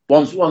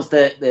 once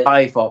their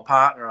wife or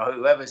partner or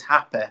whoever's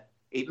happy,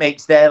 it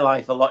makes their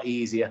life a lot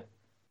easier.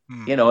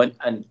 You know,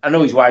 and I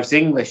know his wife's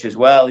English as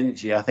well, isn't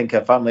she? I think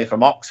her family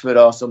from Oxford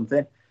or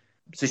something.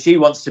 So she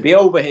wants to be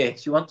over here.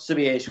 She wants to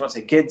be here. She wants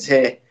her kids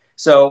here.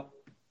 So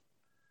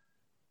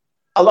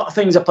a lot of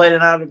things are playing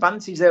in our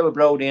advantage there with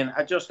Brodie, and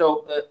I just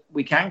hope that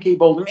we can keep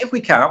holding him. If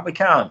we can't, we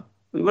can't.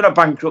 We're not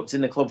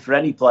bankrupting the club for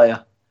any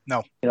player.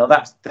 No. You know,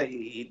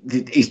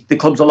 the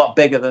club's a lot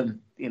bigger than,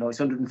 you know, it's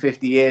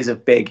 150 years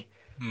of big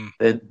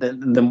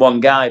than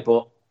one guy.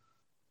 But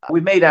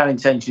we've made our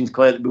intentions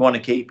clear that we want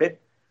to keep it.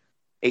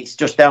 It's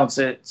just down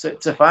to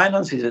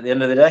finances at the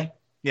end of the day.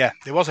 Yeah,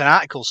 there was an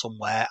article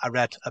somewhere I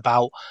read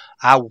about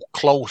how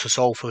close are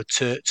Salford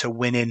to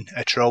winning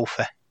a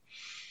trophy.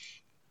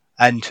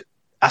 And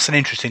that's an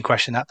interesting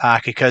question, that,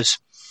 Parky, because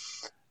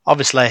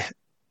obviously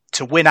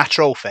to win a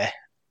trophy,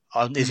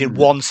 is in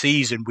one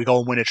season we go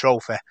and win a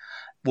trophy,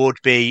 would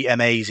be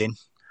amazing.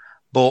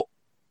 But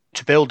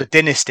to build a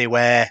dynasty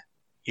where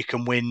you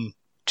can win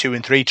 2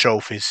 and 3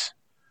 trophies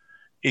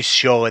is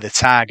surely the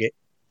target.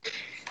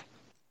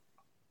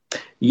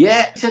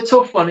 Yeah, it's a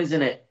tough one,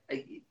 isn't it?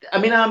 I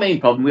mean, our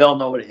main problem, we all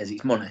know what it is.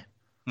 It's money.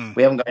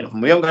 We haven't got enough.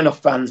 We haven't got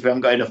enough fans. We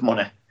haven't got enough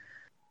money.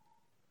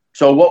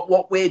 So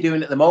what we're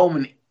doing at the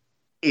moment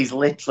is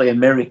literally a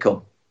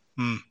miracle.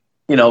 You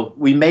know,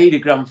 we made a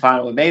grand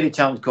final. We made a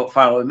Challenge Cup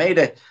final. We made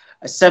a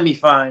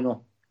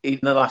semi-final in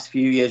the last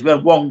few years. We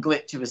had one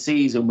glitch of a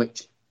season,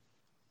 which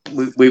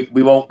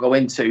we won't go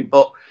into.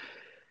 But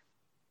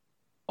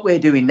what we're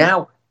doing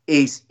now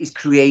is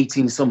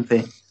creating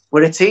something.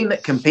 We're a team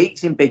that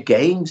competes in big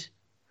games.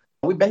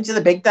 We've been to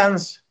the big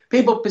dance.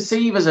 People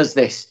perceive us as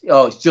this,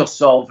 it's just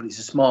Salford, it's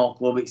a small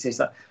club, it's this,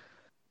 that.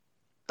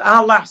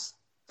 Our last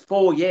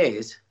 4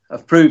 years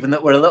have proven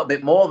that we're a little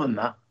bit more than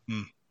that.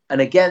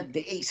 And again,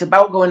 it's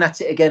about going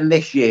at it again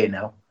this year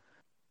now.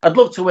 I'd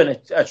love to win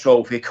a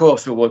trophy, of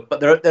course we would,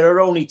 but there are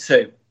only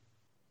 2.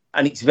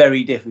 And it's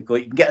very difficult.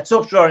 You can get a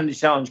tough draw in the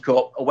Challenge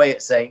Cup, away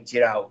at Saints,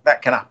 you're out.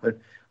 That can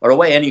happen. Or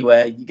away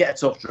anywhere, you get a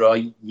tough draw,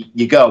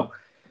 you go.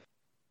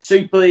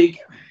 Super League,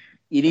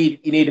 you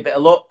need a bit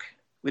of luck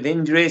with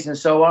injuries and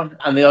so on,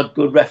 and the odd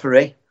good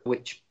referee,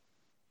 which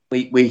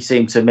we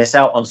seem to miss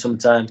out on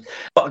sometimes.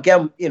 But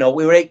again, you know,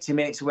 we were 80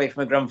 minutes away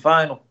from a grand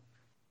final.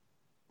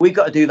 We've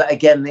got to do that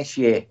again this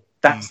year.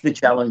 That's the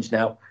challenge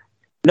now.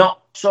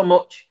 Not so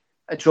much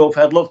a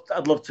trophy. I'd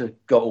love to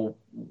go to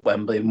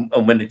Wembley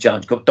and win the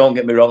Challenge Cup. Don't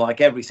get me wrong,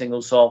 like every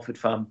single Salford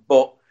fan,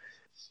 but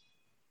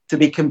to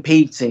be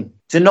competing,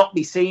 to not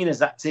be seen as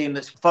that team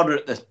that's fodder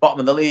at the bottom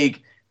of the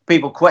league,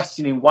 people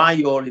questioning why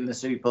you're in the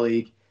Super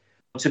League,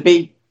 to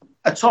be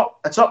a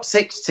top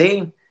 6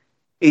 team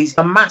is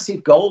a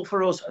massive goal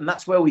for us, and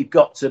that's where we've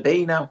got to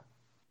be now.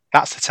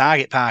 That's the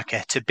target,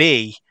 Parker, to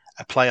be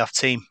a playoff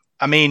team.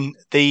 I mean,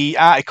 the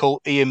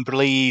article Ian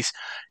Blease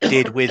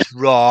did with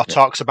Raw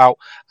talks about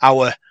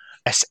our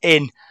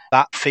in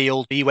that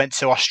field. He went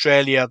to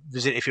Australia,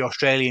 visited a few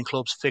Australian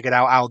clubs, figured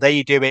out how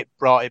they do it,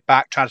 brought it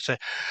back, tried to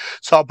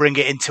sort of bring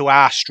it into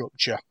our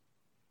structure.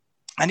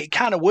 And it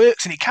kind of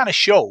works, and it kind of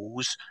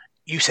shows.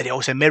 You said it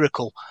was a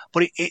miracle,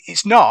 but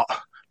it's not,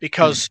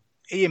 because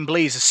Ian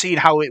Blease has seen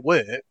how it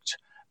worked,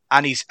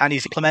 and he's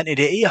implemented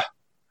it here.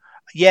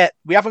 Yeah,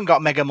 we haven't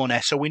got mega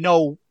money, so we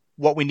know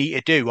what we need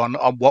to do on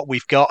what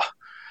we've got.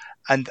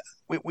 And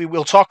we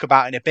will talk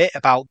about in a bit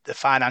about the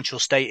financial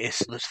status,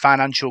 the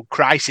financial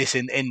crisis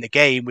in the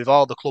game with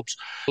all the clubs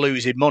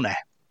losing money.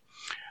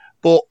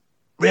 But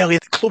really,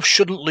 the clubs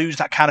shouldn't lose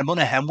that kind of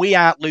money, and we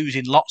aren't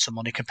losing lots of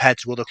money compared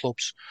to other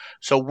clubs.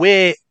 So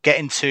we're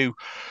getting to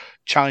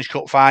Challenge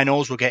Cup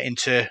finals, we're getting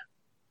to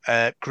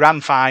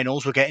grand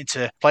finals, we're getting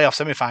to playoff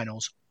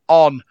semi-finals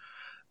on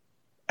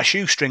a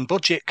shoestring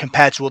budget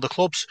compared to other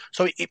clubs.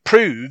 So it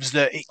proves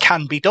that it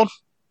can be done.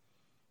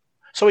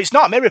 So it's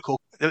not a miracle.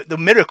 The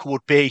miracle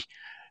would be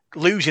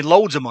losing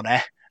loads of money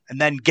and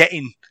then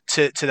getting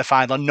to the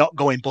final and not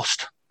going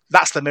bust.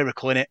 That's the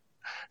miracle, innit?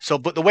 So,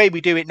 but the way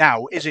we do it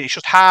now is it's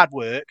just hard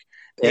work.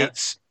 Yeah.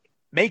 It's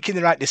making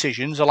the right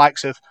decisions, the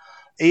likes of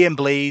Ian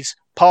Blease,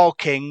 Paul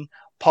King,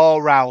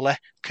 Paul Rowley,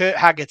 Kurt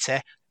Haggerty,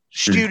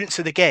 students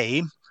of the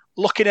game,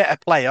 looking at a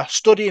player,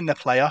 studying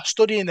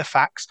the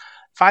facts,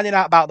 finding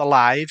out about their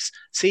lives,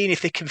 seeing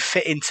if they can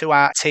fit into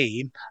our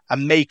team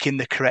and making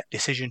the correct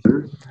decision.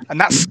 And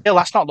that's skill.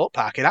 That's not luck,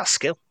 Parky. That's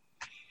skill.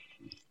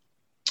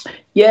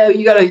 Yeah,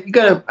 you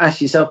gotta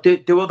ask yourself: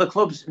 do other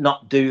clubs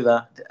not do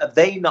that? Have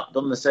they not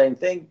done the same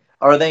thing,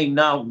 or are they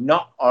now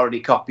not already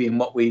copying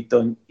what we've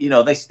done? You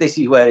know, this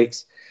is where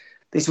it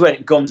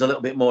becomes a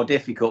little bit more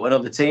difficult when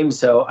other teams.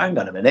 So, hang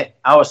on a minute,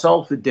 how are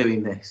Salford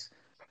doing this?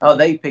 How are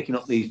they picking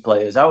up these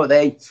players? How are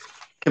they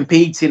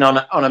competing on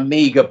a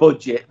meagre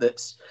budget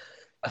that's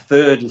a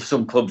third of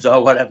some clubs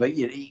or whatever?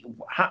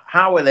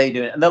 How are they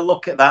doing it? And they'll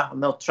look at that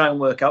and they'll try and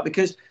work out,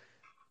 because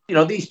you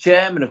know, these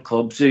chairmen of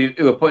clubs who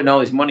are putting all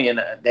this money in,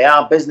 they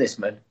are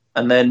businessmen,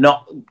 and they're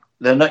not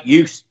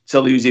used to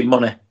losing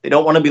money. They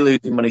don't want to be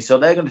losing money, so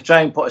they're going to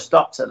try and put a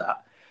stop to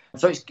that.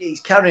 So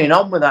it's carrying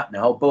on with that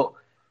now. But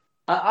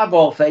I've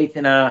all faith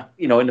in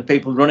in the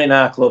people running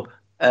our club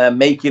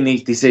making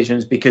these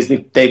decisions, because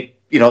they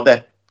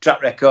their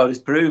track record is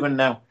proven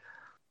now.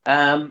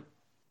 And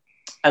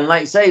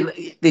like I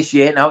say, this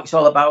year now it's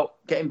all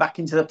about getting back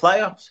into the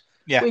playoffs.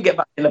 Yeah. We get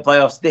back in the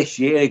playoffs this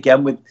year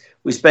again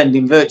we're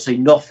spending virtually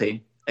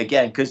nothing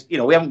again, because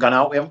we haven't gone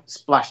out, we haven't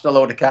splashed a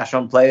load of cash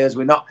on players,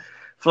 we're not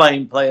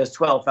flying players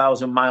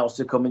 12,000 miles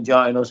to come and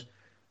join us.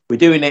 We're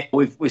doing it.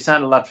 We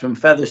signed a lad from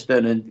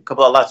Featherstone and a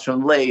couple of lads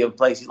from Leigh and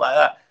places like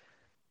that.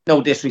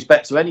 No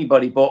disrespect to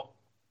anybody, but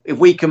if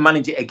we can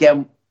manage it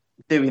again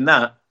doing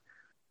that,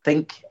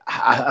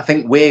 I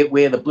think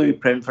we're the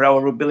blueprint for how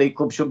a rugby league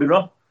club should be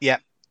run. Yeah,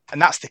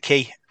 and that's the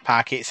key,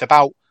 Parky. It's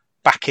about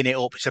backing it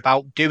up. It's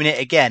about doing it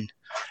again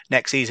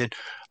next season.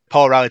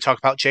 Paul Rowley talked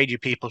about changing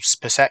people's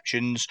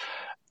perceptions,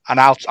 and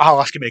I'll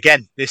ask him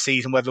again this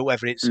season whether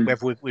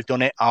we've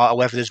done it or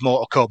whether there's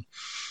more to come.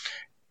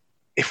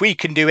 If we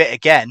can do it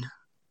again,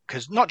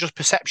 because not just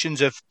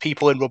perceptions of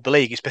people in rugby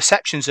league, it's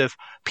perceptions of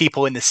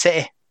people in the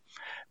city,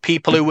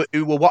 people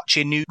who were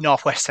watching New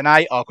North West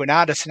tonight or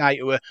Granada tonight,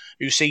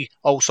 who see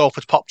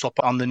Salford's popped up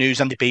on the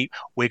news and they beat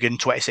Wigan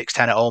 26-10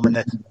 at home and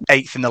they're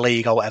 8th in the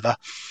league or whatever.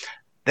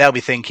 They'll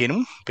be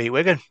thinking, beat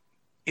Wigan.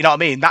 You know what I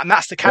mean?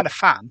 That's the kind of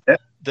fan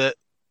that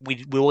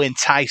we will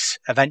entice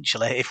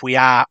eventually if we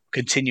are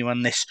continuing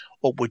on this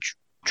upward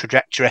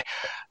trajectory.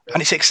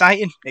 And it's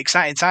exciting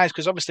times,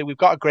 because obviously we've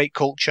got a great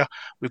culture.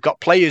 We've got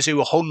players who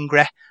are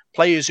hungry,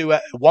 players who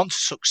want to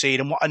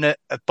succeed and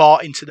have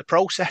bought into the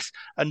process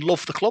and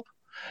love the club.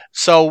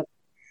 So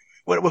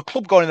we're a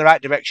club going in the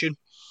right direction.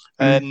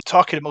 We'll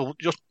talk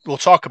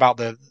about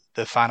the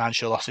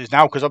financial losses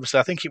now, because obviously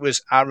I think it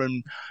was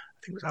Aaron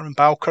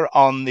Bowker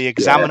on the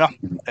Examiner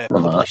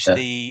published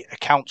the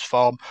accounts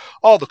for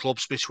all the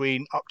clubs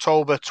between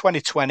October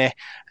 2020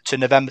 to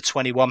November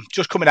 21,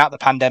 just coming out of the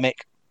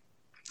pandemic.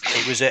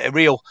 It was a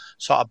real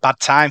sort of bad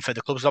time for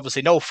the clubs.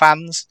 Obviously, no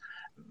fans.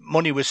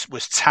 Money was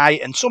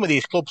tight, and some of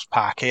these clubs,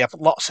 Parky, have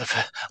lots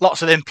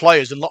of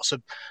employers and lots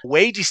of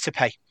wages to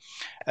pay,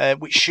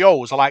 which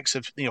shows the likes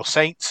of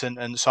Saints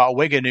and sort of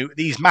Wigan, who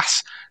these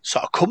mass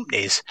sort of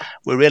companies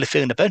were really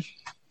feeling the burn.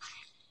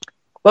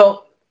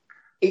 Well,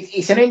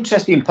 it's an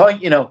interesting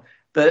point,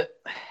 that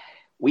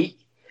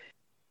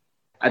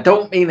I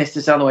don't mean this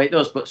to sound the way it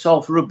does, but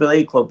Salford Rugby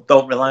League Club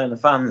don't rely on the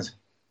fans,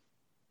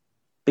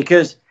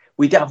 because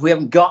we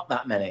haven't got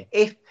that many.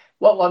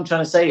 What I'm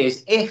trying to say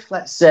is, if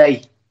let's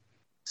say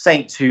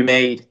Saints, who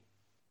made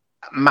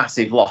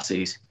massive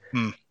losses,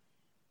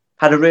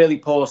 had a really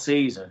poor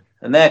season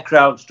and their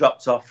crowds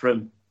dropped off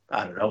from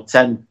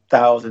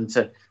 10,000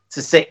 to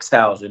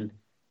 6,000,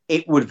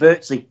 it would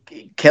virtually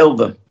kill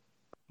them.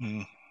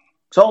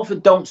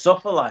 Salford don't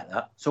suffer like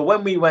that. So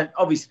when we went,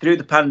 obviously, through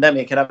the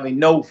pandemic and having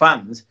no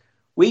fans,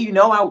 we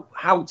know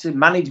how to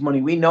manage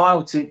money. We know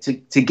how to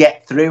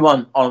get through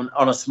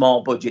on a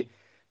small budget.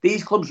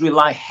 These clubs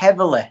rely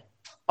heavily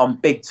on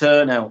big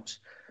turnouts.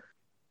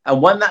 And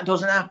when that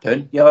doesn't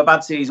happen, you have a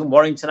bad season.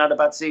 Warrington had a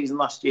bad season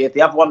last year. If they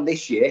have one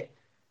this year,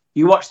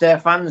 you watch their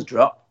fans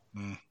drop.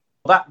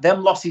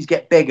 Them losses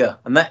get bigger,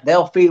 and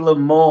they'll feel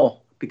them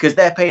more because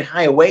they're paying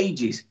higher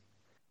wages.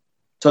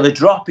 So the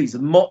drop is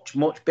much,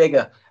 much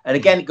bigger. And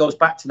again, it goes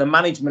back to the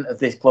management of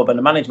this club and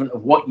the management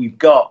of what you've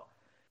got.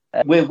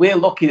 We're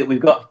lucky that we've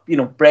got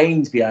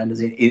brains behind us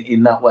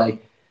in that way.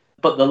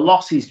 But the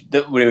losses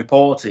that were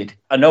reported,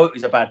 I know it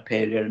was a bad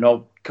period. I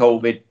know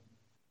COVID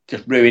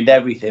just ruined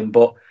everything,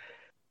 but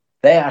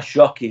they are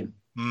shocking.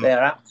 They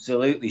are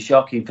absolutely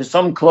shocking. For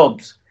some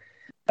clubs,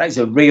 that is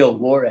a real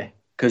worry,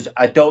 because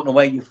I don't know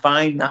where you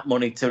find that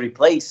money to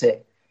replace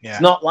it. Yeah.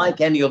 It's not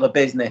like any other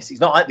business. It's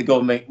not like the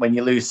government when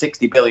you lose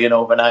 60 billion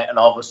overnight and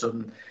all of a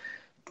sudden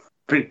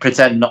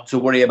pretend not to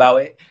worry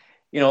about it.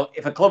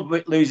 If a club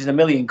loses £1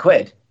 million,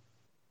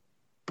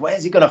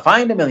 where's he going to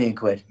find £1 million?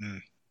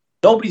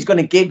 Nobody's going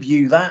to give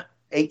you that.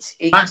 It's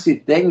a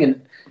massive thing,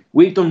 and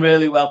we've done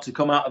really well to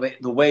come out of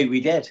it the way we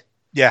did.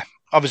 Yeah,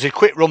 obviously, a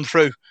quick run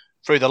through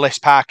the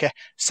list, Parker.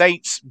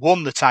 Saints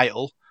won the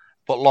title,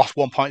 but lost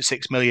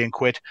 1.6 million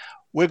quid.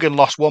 Wigan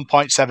lost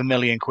 1.7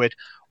 million quid.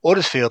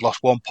 Huddersfield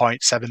lost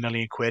 1.7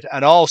 million quid,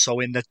 and also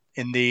in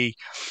the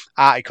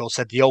article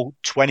said the old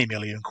 20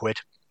 million quid,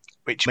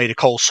 which made a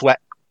cold sweat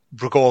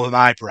go over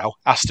my brow,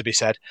 has to be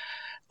said.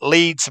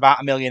 Leeds about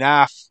 £1.5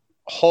 million,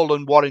 Hull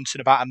and Warrington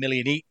about £1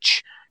 million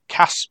each,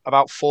 Cass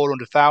about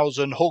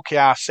 400,000, Hull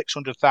KR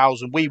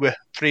 600,000. We were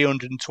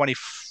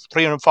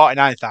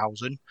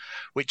 349,000,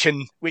 which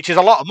is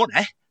a lot of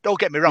money. Don't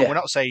get me wrong. Yeah. We're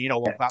not saying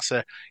that's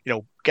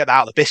get that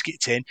out of the biscuit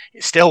tin.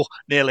 It's still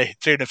nearly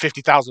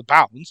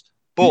 £350,000,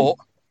 but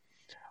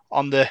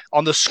on the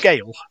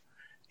scale,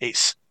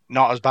 it's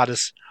not as bad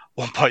as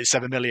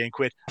 1.7 million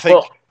quid. I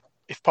think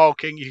if Paul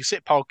King, you can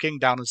sit Paul King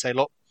down and say,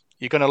 look,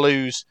 you're going to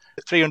lose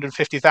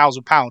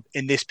 £350,000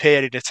 in this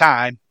period of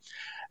time.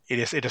 He'd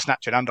have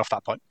snatched your hand off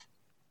that point.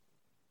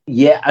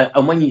 Yeah,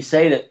 and when you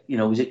say that,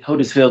 was it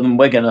Huddersfield and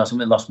Wigan or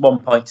something lost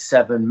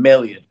 1.7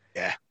 million?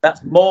 Yeah,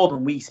 that's more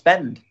than we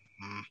spend.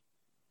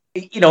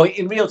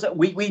 In real time,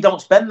 we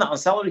don't spend that on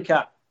salary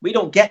cap. We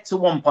don't get to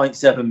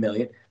 1.7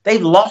 million.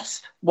 They've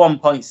lost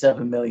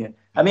 1.7 million.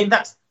 I mean,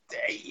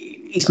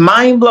 it's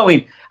mind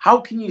blowing. How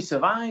can you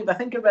survive? I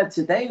think I read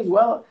today as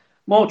well.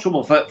 More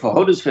trouble for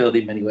Huddersfield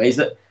in many ways.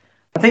 That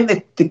I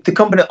think the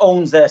company that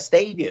owns their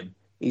stadium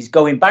is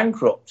going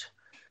bankrupt.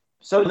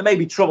 So there may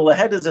be trouble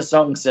ahead, as the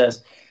song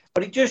says.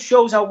 But it just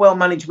shows how well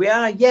managed we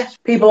are. Yes,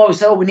 people always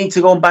say, we need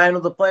to go and buy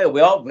another player. We'd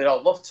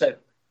all love to.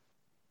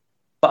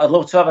 But I'd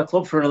love to have a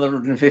club for another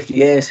 150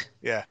 years.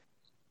 Yeah.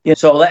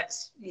 So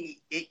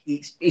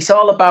it's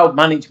all about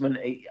management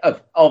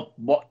of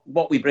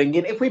what we bring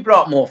in. If we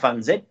brought more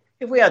fans in,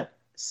 if we had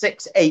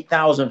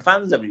 8,000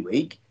 fans every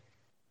week,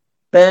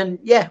 then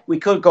we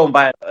could go and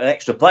buy an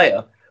extra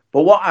player.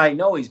 But what I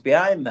know is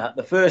behind that,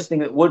 the first thing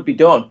that would be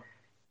done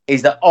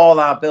is that all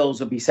our bills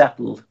would be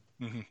settled.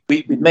 Mm-hmm.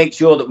 We make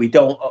sure that we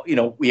don't,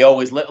 we owe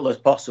as little as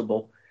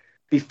possible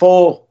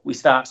before we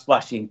start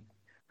splashing.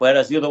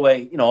 Whereas the other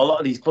way, a lot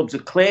of these clubs are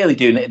clearly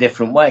doing it a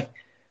different way.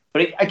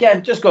 But it,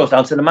 again, just goes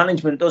down to the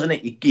management, doesn't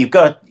it? You've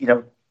got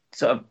to,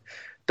 sort of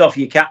doff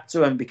your cap to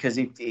them because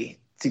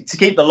to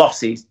keep the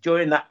losses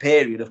during that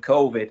period of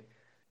COVID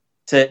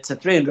to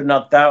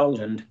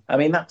 300,000. I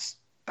mean, that's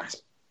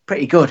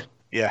pretty good.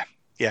 Yeah.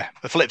 Yeah,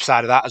 the flip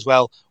side of that as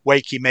well,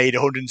 Wakey made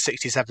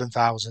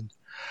 167,000,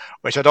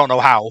 which I don't know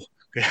how.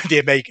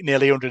 They make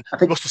nearly 100.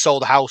 They must have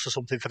sold a house or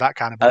something for that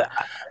kind of money.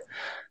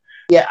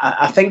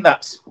 I think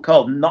that's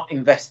called not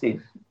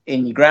investing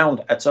in your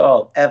ground at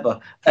all,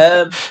 ever.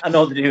 I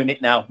know they're doing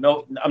it now.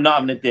 No, I'm not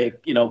having a dig.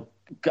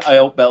 I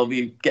hope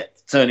Bellevue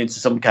turned into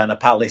some kind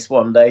of palace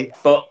one day.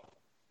 But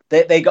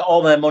they got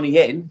all their money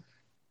in.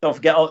 Don't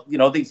forget, a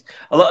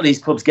lot of these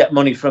clubs get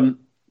money from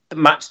the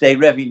match day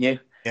revenue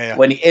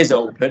when it is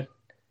open.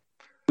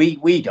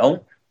 We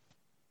don't.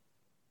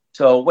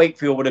 So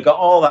Wakefield would have got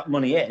all that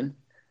money in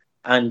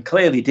and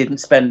clearly didn't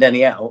spend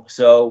any out.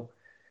 So,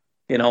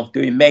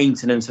 doing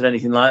maintenance or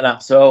anything like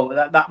that. So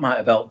that might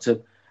have helped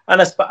too.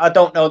 And I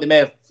don't know,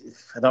 they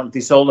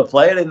sold a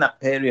player in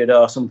that period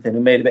or something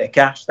and made a bit of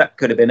cash. That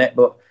could have been it.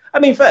 But, I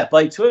mean, fair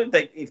play to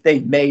them. If they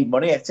made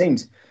money, it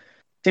seems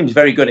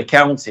very good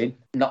accounting,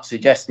 not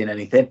suggesting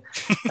anything.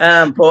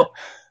 But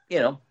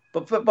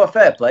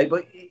fair play.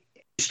 But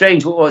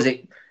strange, what was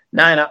it?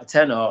 9 out of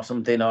 10 or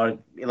something, or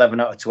 11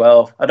 out of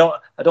 12. I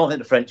don't think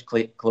the French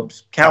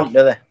clubs count,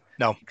 do they?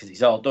 No. Because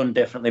it's all done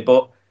differently.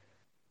 But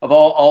of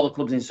all the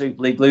clubs in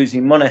Super League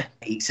losing money,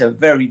 it's a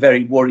very,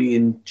 very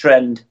worrying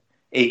trend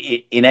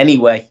in any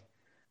way.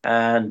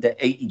 And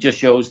it just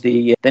shows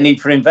the need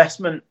for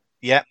investment.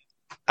 Yeah.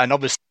 And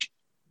obviously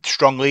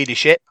strong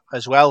leadership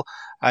as well.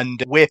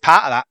 And we're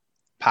part of that,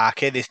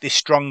 Parker, this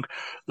strong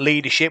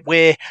leadership.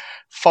 We're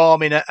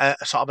forming a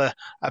sort of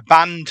a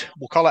band.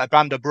 We'll call it a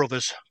band of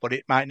brothers, but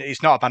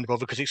it's not a band of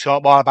brothers because it's sort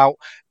of more about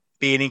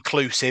being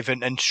inclusive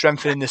and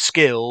strengthening the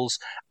skills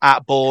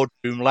at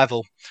boardroom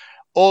level.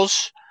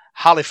 Us,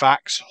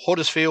 Halifax,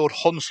 Huddersfield,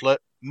 Hunslet,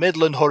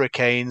 Midland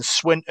Hurricanes,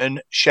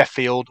 Swinton,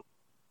 Sheffield,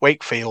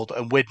 Wakefield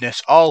and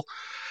Widnes all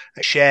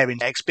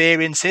sharing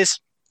experiences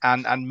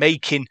and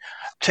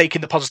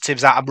taking the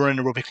positives out of running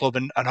a rugby club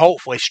and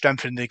hopefully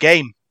strengthening the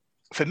game.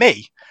 For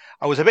me,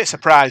 I was a bit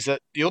surprised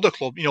that the other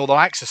club, the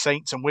likes of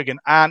Saints and Wigan,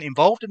 aren't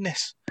involved in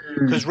this.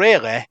 Because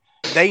really,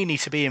 they need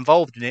to be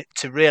involved in it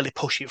to really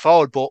push it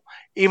forward. But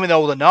even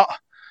though they're not,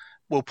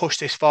 we'll push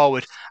this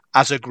forward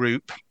as a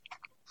group.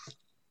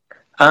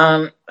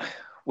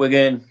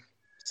 Wigan,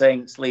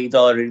 Saints, Leeds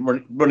already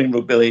running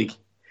rugby league.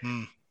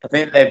 I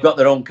think they've got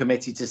their own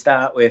committee to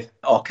start with,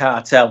 or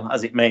cartel,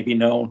 as it may be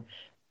known.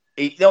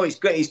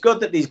 It's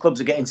good that these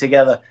clubs are getting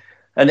together.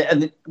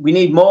 And we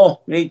need more.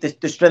 We need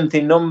the strength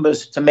in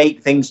numbers to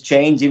make things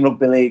change in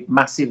rugby league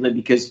massively,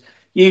 because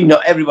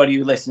everybody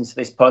who listens to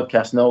this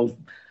podcast knows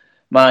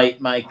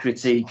my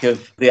critique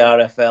of the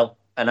RFL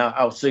and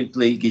how Super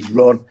League is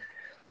run,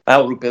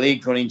 how rugby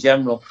league run in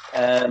general.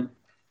 And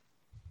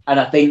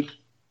I think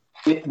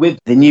with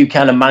the new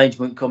kind of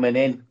management coming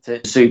in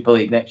to Super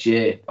League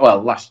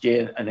last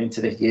year and into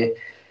this year,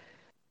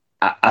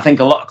 I think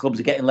a lot of clubs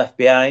are getting left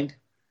behind.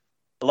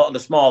 A lot of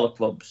the smaller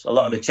clubs, a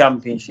lot of the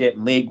Championship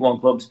and League One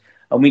clubs,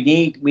 and we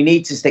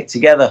need to stick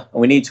together, and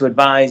we need to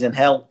advise and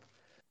help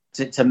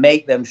to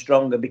make them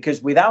stronger,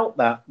 because without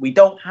that, we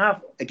don't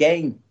have a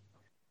game.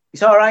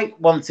 It's all right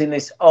wanting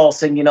this all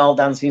singing, all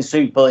dancing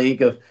Super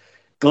League of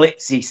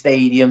glitzy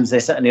stadiums,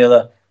 this, that and the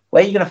other.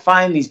 Where are you going to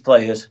find these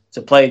players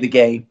to play the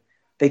game?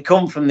 They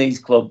come from these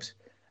clubs,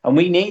 and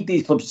we need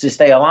these clubs to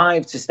stay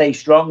alive, to stay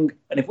strong.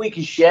 And if we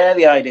can share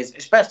the ideas,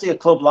 especially a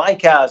club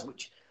like ours,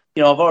 which,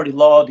 I've already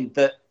lauded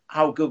that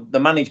how good the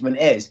management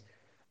is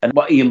and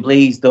what Ian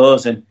Blease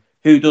does and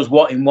who does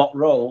what in what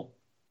role.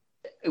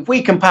 If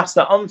we can pass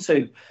that on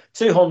to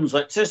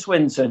Hunslet, to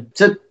Swinton,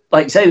 to,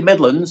 like say, the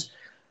Midlands,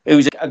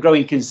 who's a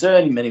growing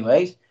concern in many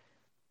ways,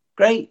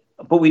 great.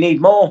 But we need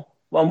more.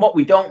 Well, and what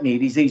we don't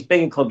need is these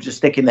bigger clubs just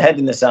sticking their head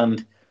in the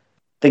sand,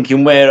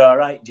 thinking we're all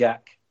right,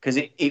 Jack, because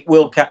it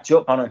will catch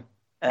up on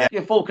them.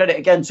 Give full credit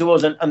again to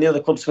us and the other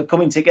clubs for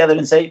coming together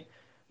and say,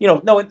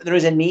 knowing that there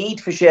is a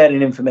need for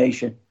sharing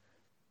information.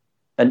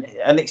 And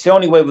it's the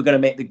only way we're going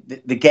to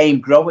make the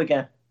game grow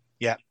again.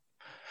 Yeah.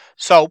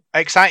 So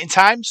exciting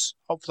times.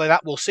 Hopefully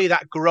we'll see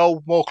that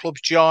grow, more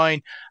clubs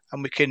join,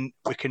 and we can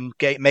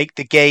make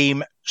the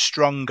game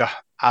stronger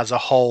as a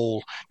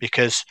whole,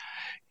 because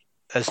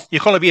you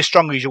can only be as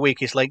strong as your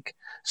weakest link.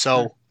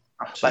 So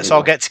let's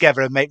all get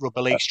together and make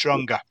rugby league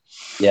stronger.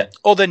 Yeah.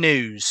 Other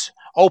news.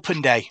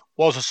 Open Day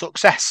was a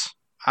success.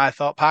 I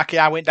thought, Parky,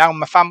 I went down with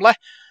my family,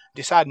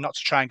 decided not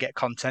to try and get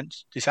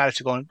content, decided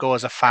to go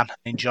as a fan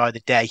and enjoy the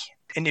day.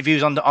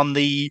 Interviews in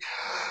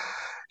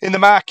the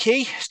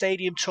marquee,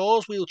 stadium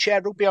tours,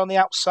 wheelchair rugby on the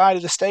outside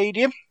of the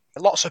stadium.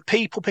 Lots of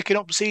people picking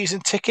up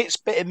season tickets,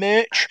 bit of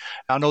merch.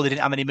 I know they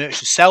didn't have any merch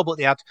to sell, but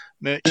they had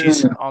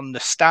merches on the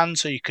stand,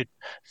 so you could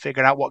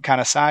figure out what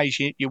kind of size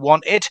you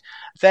wanted.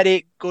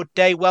 Very good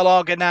day, well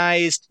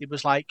organised. It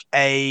was like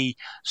a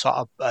sort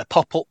of a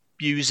pop-up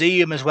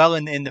museum as well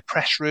in the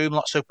press room.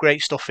 Lots of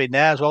great stuff in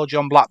there as well.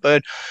 John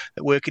Blackburn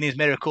working his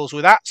miracles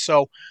with that.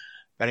 So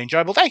very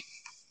enjoyable day.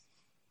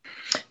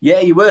 Yeah,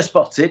 you were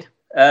spotted.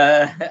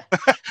 My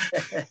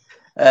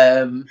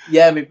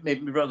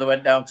brother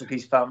went down, took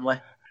his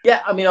family.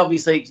 Yeah, I mean,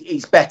 obviously,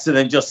 it's better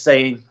than just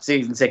saying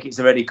season tickets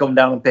are ready, come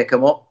down and pick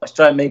them up. Let's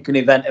try and make an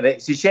event of it.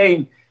 It's a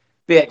shame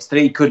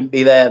VX3 couldn't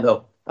be there,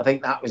 though. I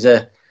think that was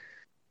a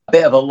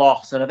bit of a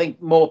loss, and I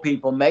think more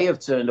people may have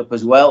turned up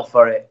as well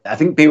for it. I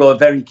think people are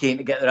very keen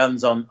to get their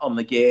hands on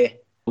the gear.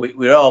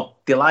 We're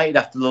all delighted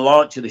after the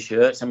launch of the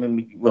shirts. I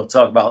mean, we'll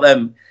talk about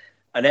them.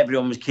 And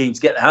everyone was keen to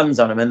get their hands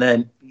on them, and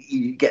then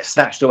you get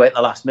snatched away at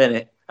the last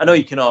minute. I know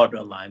you can order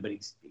online, but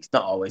it's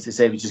not always the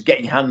same as just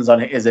getting your hands on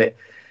it, is it?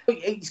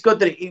 It's good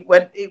that it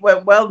went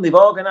well, and they've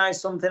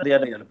organised something. They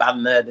had a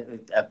band there,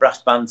 a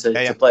brass band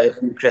to play a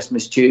few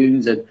Christmas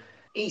tunes, and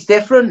it's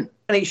different.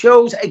 And it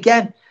shows,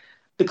 again,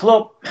 the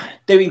club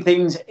doing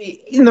things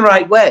in the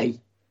right way.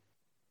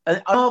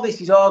 And all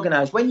this is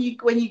organised. When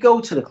you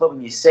go to the club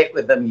and you sit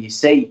with them, you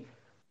see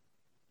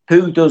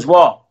who does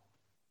what.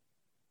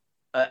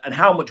 And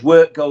how much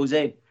work goes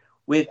in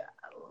with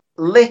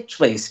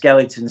literally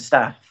skeleton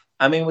staff.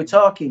 I mean, we're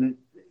talking,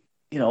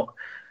 a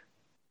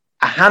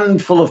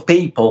handful of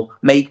people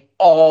make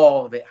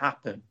all of it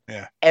happen.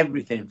 Yeah.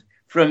 Everything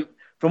from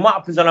what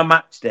happens on a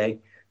match day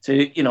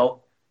to,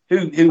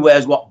 who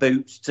wears what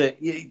boots to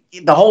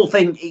the whole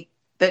thing.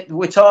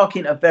 We're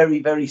talking a very,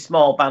 very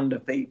small band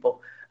of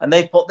people, and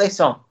they put this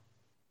on.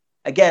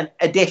 Again,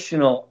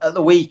 additional at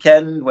the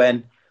weekend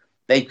when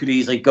they could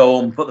easily go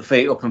and put the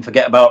feet up and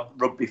forget about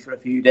rugby for a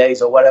few days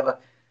or whatever.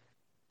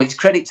 It's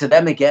credit to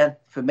them again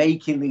for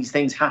making these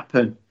things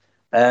happen.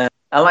 And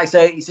like I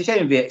say, it's a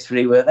shame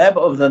VX3 weren't there,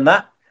 but other than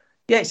that,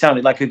 yeah, it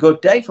sounded like a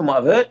good day from what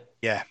I've heard.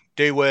 Yeah,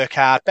 do work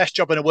hard. Best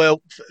job in the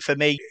world for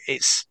me.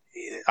 It's,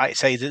 like I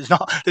say, there's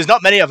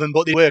not many of them,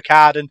 but they work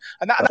hard, and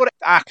that's what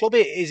our club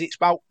is. It's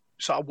about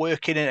sort of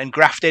working and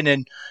grafting,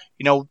 and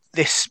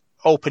this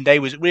Open Day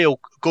was a real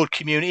good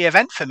community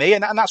event for me,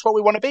 and that's what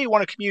we want to be. We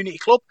want a community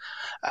club,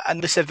 and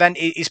this event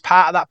is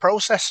part of that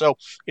process. So,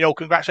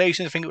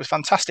 congratulations. I think it was a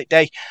fantastic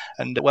day,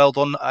 and well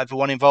done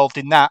everyone involved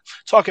in that.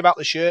 Talking about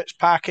the shirts,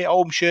 Parky,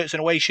 home shirts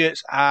and away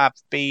shirts have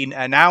been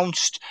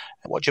announced.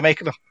 What do you make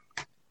of them?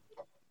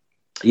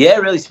 Yeah,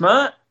 really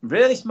smart.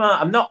 Really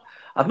smart. I've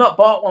not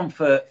bought one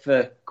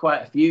for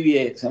quite a few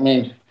years. I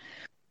mean,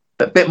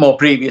 a bit more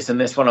previous than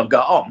this one I've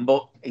got on,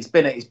 but it's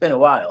been a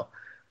while.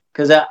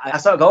 Because I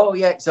sort of go, oh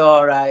yeah, it's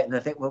all right, and I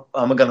think, well,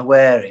 am I going to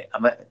wear it?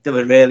 Do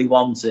I really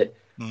want it?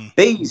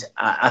 These,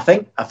 I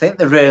think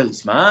they're really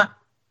smart.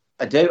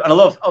 I do, and I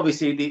love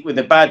obviously with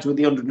the badge with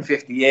the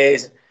 150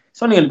 years.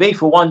 It's only going to be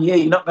for 1 year.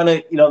 You're not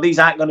going to, these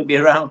aren't going to be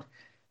around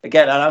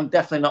again, and I'm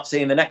definitely not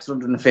seeing the next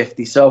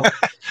 150. So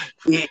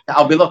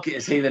I'll be lucky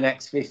to see the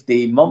next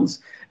 15 months.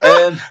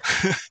 But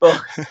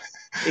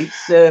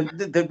it's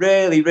they're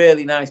really,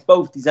 really nice.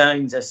 Both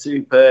designs are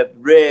superb.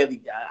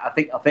 Really, I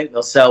think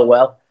they'll sell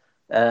well.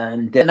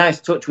 And a nice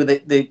touch with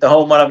it. The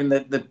whole one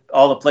having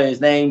all the players'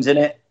 names in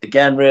it.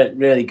 Again,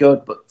 really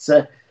good. But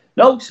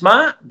no,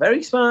 smart,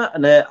 very smart.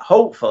 And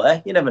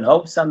hopefully, you never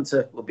know,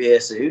 Santa will be here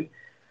soon.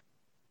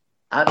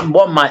 And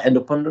one might end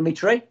up under my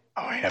tree.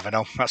 Oh, you never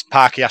know. That's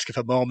Parky asking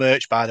for more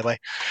merch, by the way.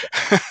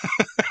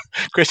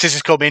 Christmas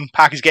is coming.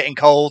 Parky's getting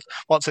cold.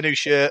 Wants a new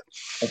shirt.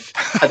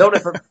 I don't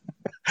know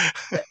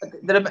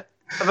if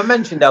have I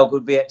mentioned how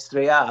good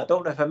VX3 are? I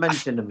don't know if I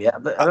mentioned them yet.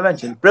 Have I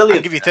mentioned? Brilliant.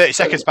 I'll give you 30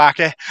 seconds,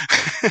 Parky.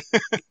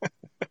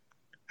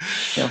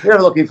 If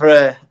you're looking for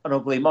an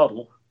ugly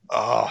model,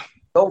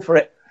 go for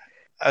it.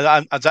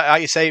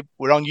 Like you say,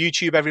 we're on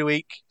YouTube every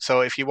week.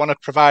 So if you want to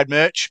provide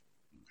merch,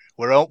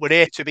 we're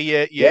here to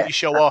be your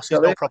show horses,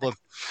 no problem.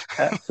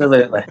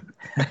 Absolutely.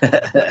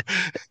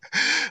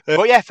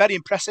 But yeah, very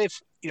impressive.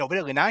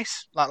 Really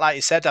nice. Like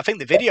you said, I think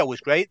the video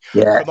was great.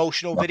 Yeah.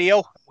 Promotional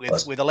video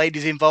with the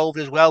ladies involved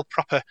as well.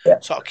 Proper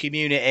sort of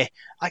community.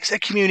 Like I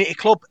said, community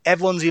club.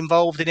 Everyone's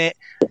involved in it.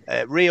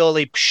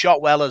 Really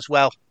shot well as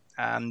well.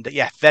 And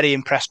yeah, very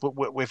impressed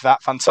with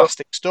that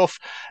fantastic stuff.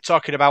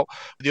 Talking about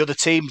the other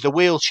teams, the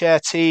wheelchair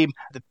team,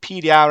 the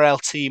PDRL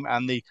team,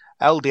 and the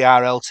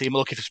LDRL team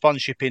looking for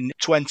sponsorship in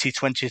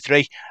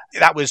 2023.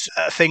 That was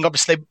a thing,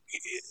 obviously.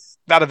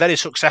 They had a very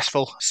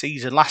successful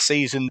season last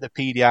season, the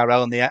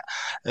PDRL and the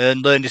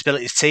Learning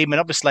Disabilities team. And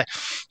obviously,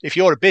 if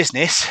you're a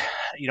business,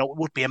 it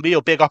would be a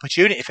real big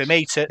opportunity for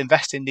me to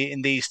invest in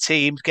these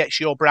teams, gets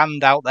your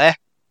brand out there,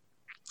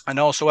 and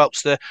also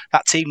helps that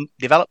team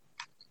develop.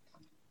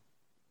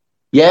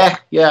 Yeah.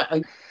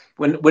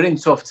 When we're in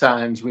tough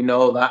times, we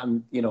know that,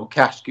 and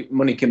cash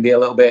money can be a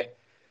little bit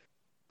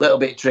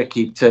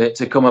tricky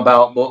to come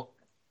about. But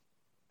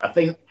I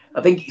think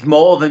it's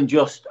more than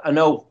just. I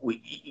know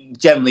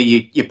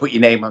generally you put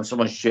your name on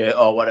someone's shirt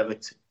or whatever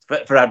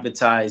for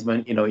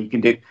advertisement. You can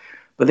do,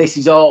 but this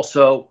is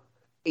also.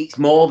 It's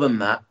more than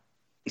that.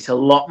 It's a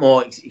lot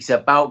more. It's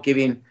about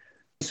giving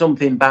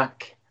something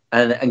back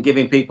and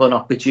giving people an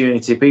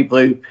opportunity. People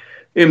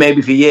who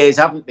maybe for years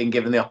haven't been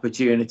given the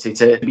opportunity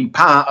to be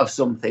part of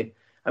something.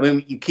 I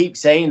mean, you keep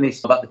saying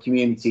this about the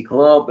community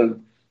club,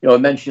 and I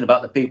mentioned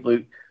about the people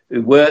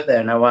who work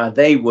there now, how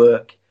they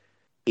work.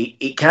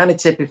 It kind of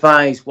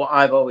typifies what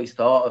I've always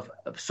thought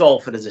of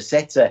Salford as a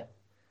city.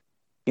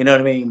 You know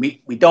what I mean?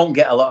 We don't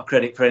get a lot of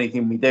credit for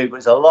anything we do, but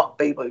there's a lot of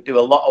people who do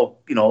a lot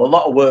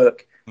of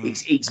work.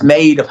 It's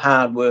made of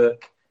hard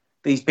work.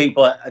 These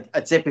people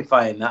are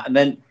typifying that, and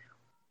then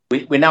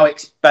we're now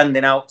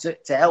expanding out to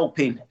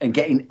helping and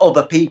getting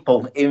other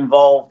people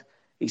involved.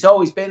 It's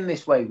always been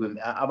this way.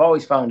 I've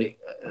always found it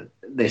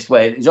this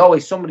way. There's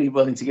always somebody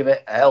willing to give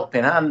it a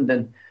helping hand,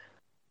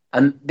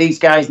 and these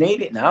guys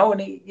need it now.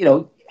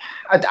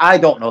 And I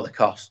don't know the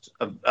cost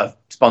of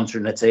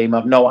sponsoring a team.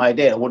 I've no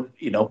idea. I wouldn't,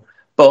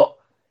 but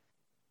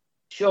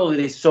surely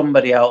there's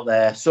somebody out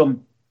there,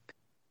 some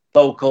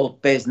local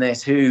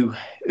business who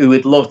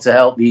would love to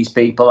help these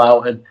people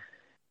out, and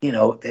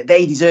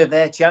they deserve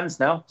their chance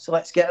now. So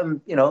let's get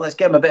them, let's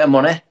get them a bit of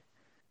money,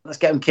 let's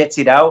get them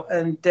kitted out,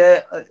 and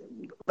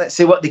let's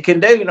see what they can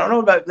do.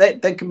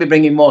 They can be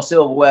bringing more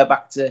silverware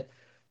back to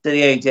the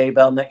AJ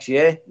Bell next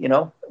year.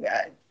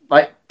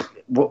 Like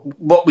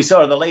what we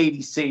saw of the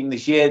ladies team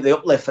this year, the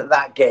uplift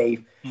that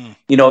gave.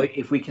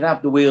 If we can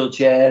have the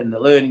wheelchair and the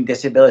learning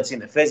disability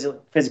and the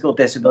physical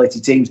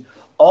disability teams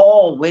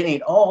all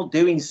winning, all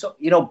doing so,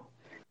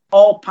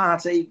 all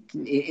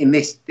partaking in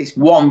this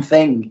one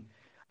thing,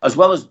 as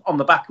well as on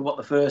the back of what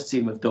the first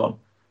team have done.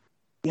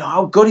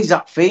 How good is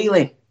that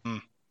feeling?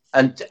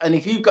 And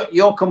if you've got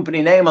your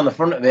company name on the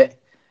front of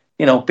it,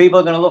 people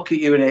are going to look at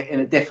you in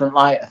a different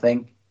light, I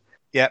think.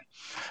 Yeah,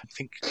 I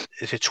think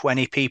there's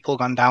 20 people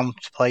gone down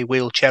to play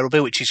wheelchair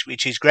rugby,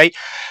 which is great.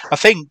 I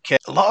think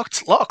a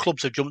lot of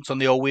clubs have jumped on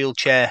the old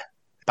wheelchair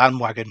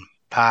bandwagon.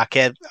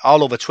 Parker,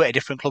 all over Twitter,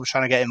 different clubs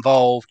trying to get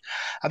involved.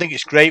 I think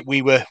it's great.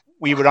 We were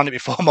on it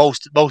before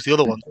most of the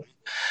other ones,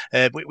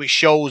 which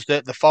shows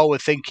that the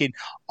forward thinking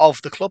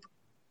of the club.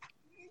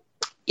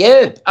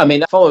 Yeah, I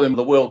mean, following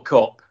the World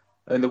Cup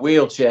and the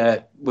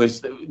wheelchair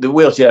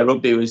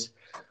rugby was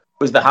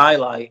the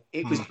highlight.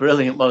 It was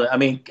brilliant, wasn't it? I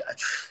mean,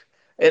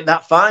 in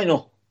that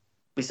final,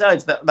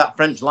 besides that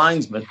French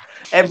linesman,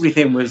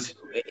 everything was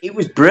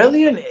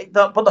brilliant.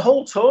 But the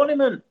whole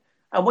tournament,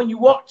 and when you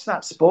watch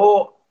that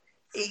sport,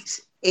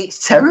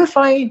 it's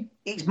terrifying.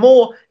 It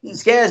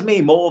scares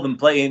me more than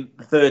playing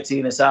the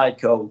 13-a-side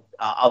code.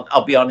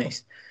 I'll be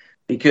honest,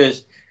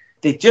 because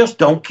they just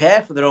don't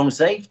care for their own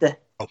safety.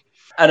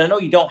 And I know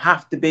you don't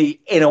have to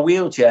be in a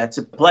wheelchair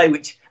to play,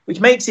 which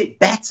makes it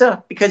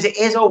better because it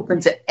is open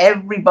to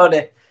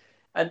everybody.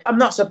 And I'm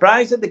not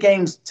surprised that the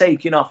game's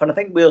taking off. And I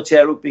think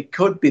wheelchair rugby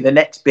could be the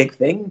next big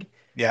thing.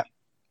 Yeah.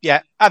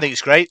 Yeah, I think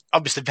it's great.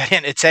 Obviously, very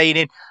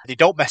entertaining. They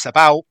don't mess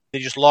about. They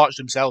just launch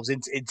themselves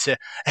into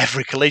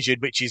every collision,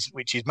 which is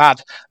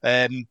mad.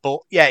 But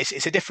yeah,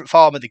 it's a different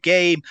form of the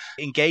game.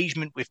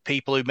 Engagement with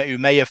people who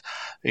may have,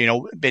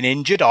 been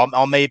injured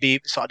or maybe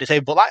sort of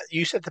disabled. But like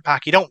you said, the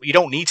Park, you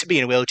don't need to be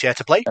in a wheelchair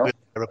to play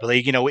rugby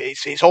league.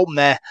 It's open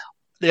there,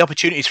 the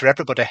opportunities for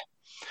everybody.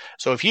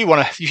 So if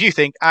you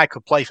think I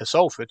could play for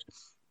Salford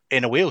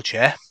in a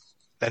wheelchair,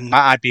 then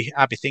I'd be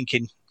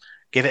thinking,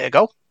 give it a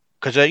go,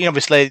 because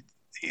obviously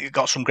you've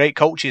got some great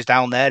coaches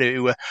down there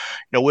who are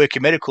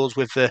working miracles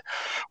with the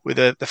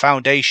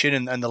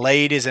foundation and the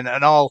ladies and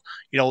all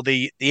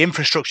the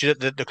infrastructure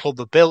that the club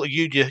have built.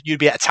 You'd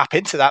be able to tap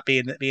into that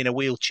being a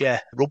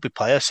wheelchair rugby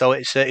player. So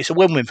it's a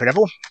win-win for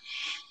everyone.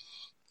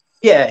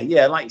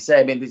 Yeah, like you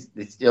say, I mean,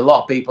 there's a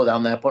lot of people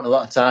down there putting a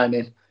lot of time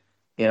in,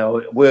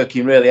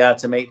 working really hard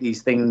to make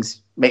these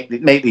things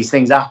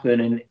happen.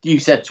 And you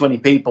said 20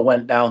 people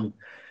went down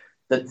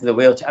to the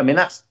wheelchair. I mean,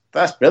 that's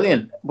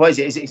brilliant. What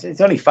is it?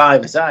 It's only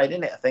 5 aside,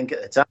 isn't it? I think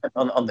at the time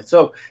on the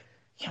so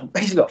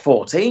basically got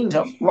 14.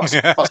 So what's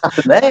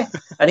happened there?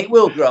 And it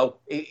will grow.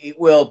 It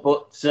will.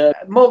 But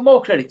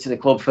more credit to the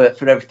club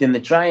for everything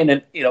they're trying.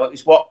 And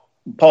it's what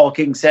Paul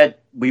King said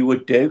we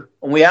would do,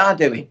 and we are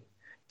doing.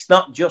 It's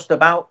not just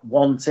about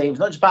one team. It's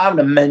not just about having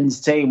a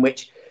men's team,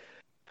 which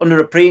under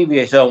a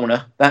previous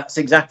owner, that's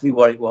exactly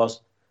what it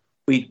was.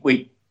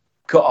 We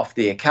cut off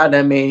the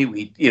academy.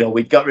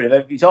 We'd got rid of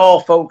it. It's all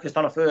focused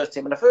on a first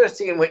team, and a first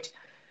team which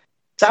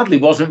sadly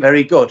wasn't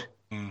very good.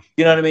 You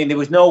know what I mean? There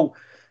was no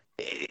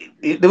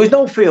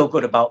feel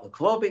good about the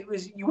club. It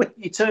was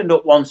you turned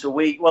up once a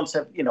week,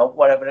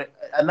 whatever,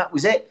 and that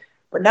was it.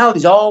 But now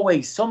there's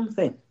always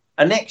something.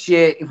 And next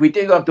year, if we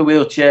do have the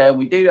wheelchair,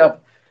 we do have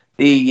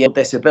the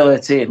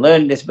disability and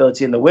learning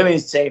disability in the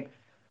women's team,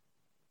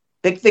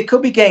 there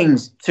could be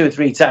games 2 or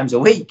 3 times a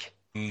week.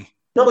 There's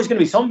always going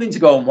to be something to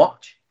go and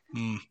watch.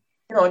 And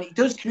it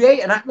does create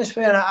an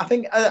atmosphere. And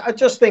I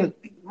just think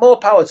more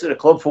power to the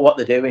club for what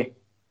they're doing.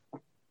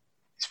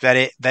 It's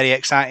very, very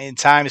exciting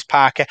times,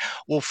 Parker.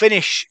 We'll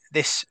finish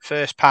this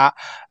first part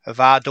of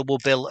our double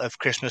bill of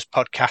Christmas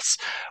podcasts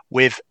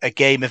with a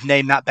game of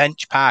Name That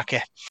Bench,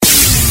 Parker.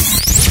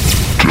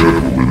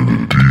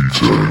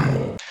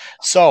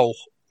 So,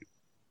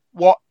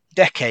 what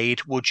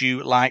decade would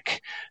you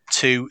like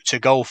to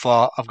go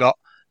for? I've got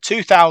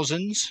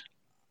 2000s,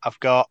 I've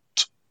got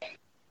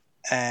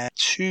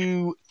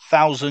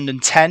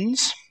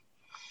 2010s,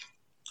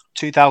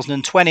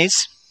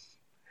 2020s,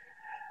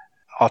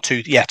 or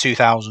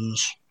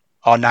 2000s,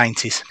 or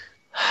 90s.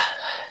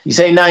 You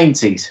say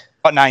 90s?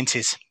 What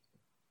 90s?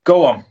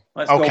 Go on.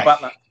 Let's go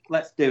back.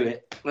 Let's do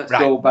it. Let's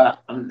go back.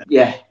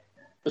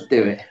 Let's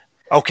do it.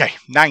 Okay,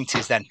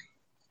 90s then.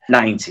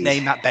 90s.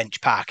 Name That Bench,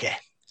 Parker.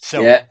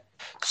 So,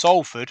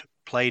 Salford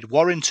played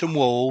Warrington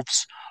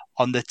Wolves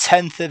on the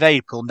 10th of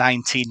April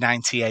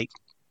 1998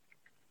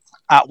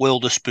 at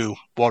Wilderspool,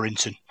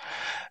 Warrington.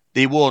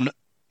 They won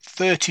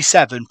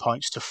 37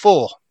 points to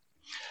 4.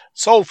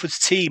 Salford's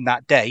team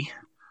that day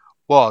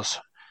was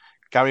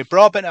Gary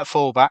Broadbent at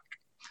fullback,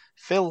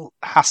 Phil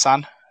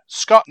Hassan,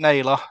 Scott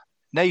Naylor,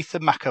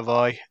 Nathan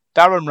McAvoy,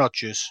 Darren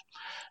Rogers,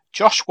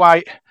 Josh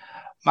White,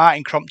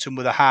 Martin Crompton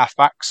were the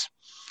halfbacks,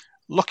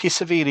 Lucky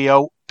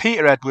Savilio,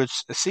 Peter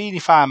Edwards,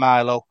 Assini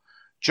Faimilo,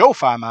 Joe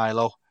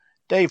Faimilo,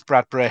 Dave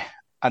Bradbury,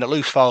 and at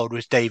loose forward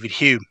was David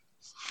Hume.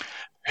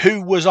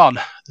 Who was on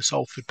the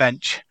Salford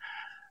bench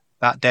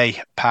that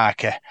day,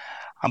 Parker?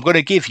 I'm going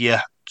to give you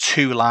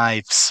 2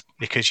 lives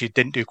because you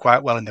didn't do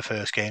quite well in the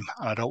first game,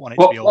 and I don't want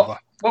it to be over.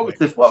 What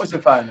was the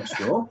final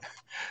score?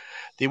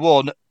 They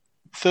won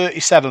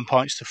 37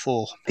 points to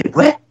 4.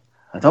 What?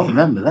 I don't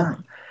remember that.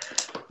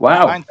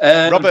 Wow.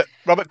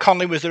 Robert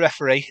Conley was the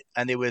referee,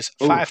 and there was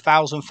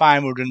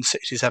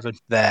 5,567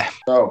 there.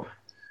 So,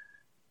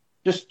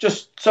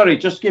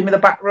 just give me the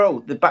back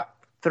row, the back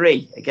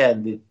 3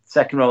 again. The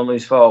second row and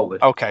loose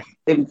forward. Okay.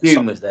 David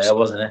Hume was there,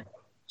 wasn't it?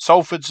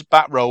 Salford's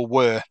back row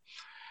were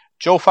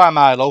Joe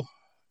Faimilo,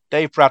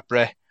 Dave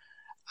Bradbury,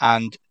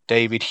 and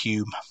David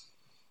Hume.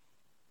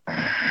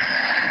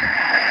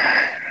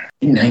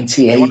 98.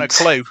 Do you want a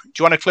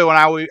clue? On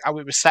how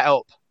it was set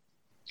up?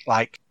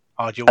 Or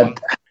do you want?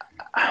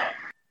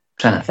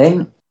 Trying to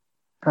think.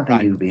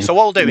 Right. So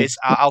what I'll do is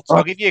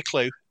I'll give you a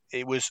clue.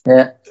 It was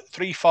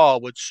 3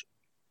 forwards,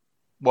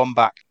 1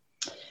 back.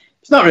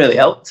 It's not really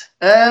helped.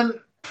 Now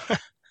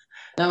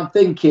I'm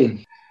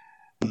thinking.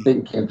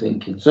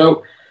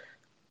 So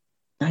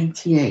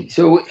 98.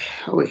 So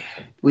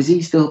was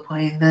he still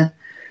playing then?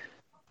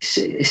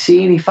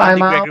 Assini Faimilo. Andy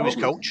Gregory was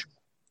coach.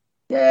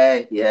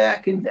 Yeah,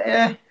 I can.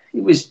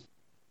 It was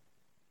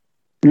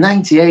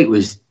 98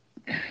 was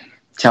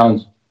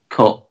Challenge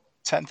Cup.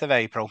 10th of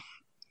April.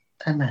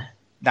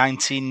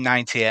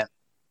 1998.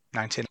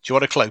 Do you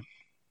want a clue?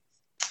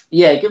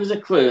 Yeah, give us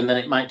a clue and then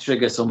it might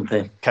trigger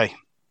something. Okay.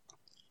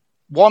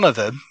 One of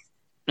them,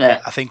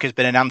 I think, has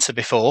been an answer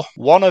before.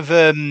 2 of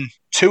them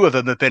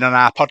have been on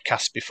our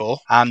podcast before,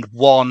 and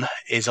 1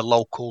 is a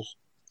local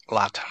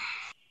lad.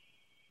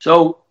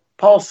 So,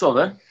 Paul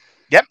Southern.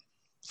 Yep.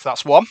 So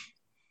that's 1.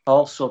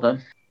 Paul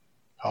Southern.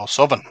 Paul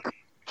Southern.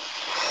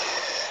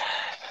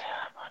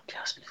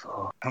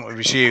 And it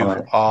was you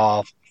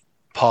or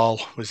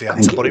Paul was the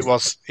answer, but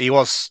he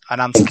was an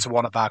answer to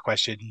one of our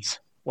questions.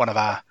 One of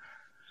our.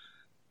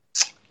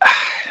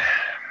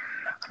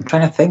 I'm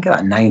trying to think of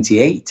that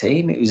 98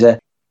 team. It was a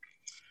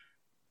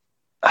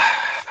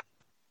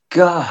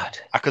God.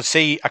 I could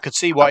see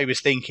what he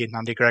was thinking,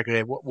 Andy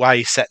Gregory, why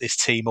he set this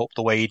team up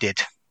the way he did,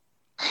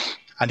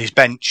 and his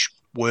bench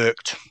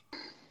worked.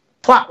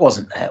 Platt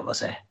wasn't there,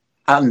 was he?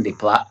 Andy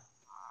Platt.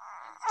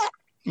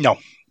 No.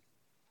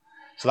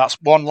 So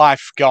that's one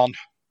life gone.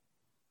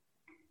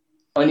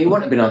 I mean, he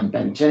wouldn't have been on the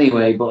bench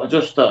anyway, but I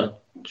just thought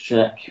I'd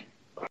check.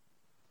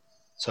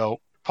 So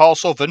Paul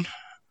Southern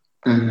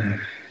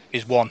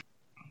is one.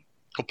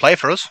 Good play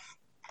for us.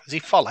 Is he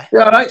Folly?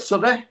 Yeah, all right,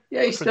 Southern.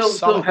 Yeah, he's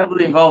still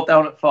heavily involved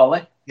down at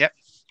Folly. Yep.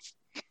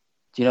 Do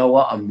you know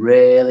what? I'm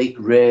really,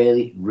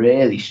 really,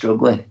 really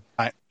struggling.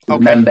 Right.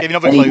 Okay, give me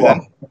another clue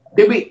then.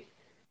 Did we?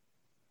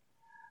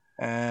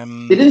 There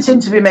didn't seem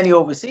to be many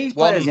overseas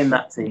players in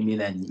that team.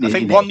 I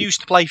think one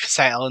used to play for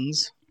St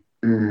Helens,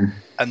 and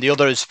the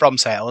other is from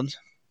St Helens.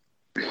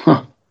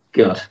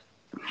 God,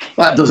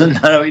 that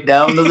doesn't narrow it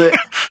down, does it?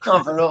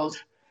 Not for us.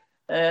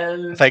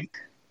 I think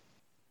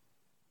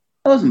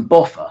that wasn't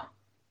Buffer.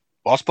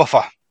 What's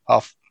Buffer?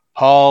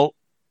 Paul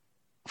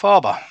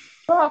Farber.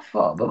 Oh,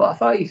 Farber,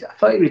 but I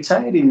thought he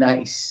retired in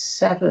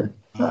 97.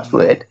 That's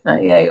weird.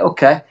 98.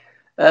 Okay.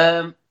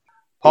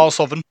 Paul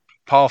Southern,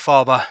 Paul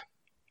Farber.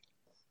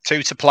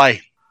 2 to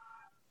play.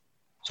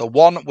 So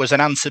 1 was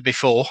an answer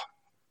before,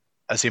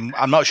 as in,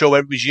 I'm not sure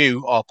whether it was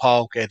you or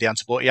Paul gave the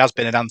answer, but he has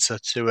been an answer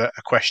to a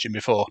question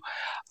before.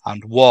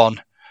 And 1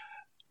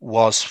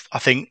 was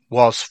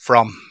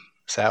from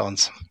St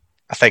Helens.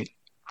 I think.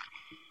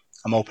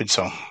 I'm hoping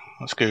so.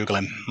 Let's Google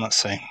him. Let's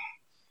see.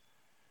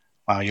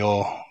 While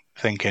you're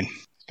thinking.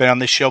 He's been on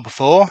this show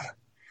before.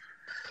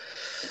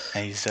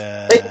 He's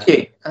I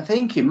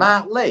think he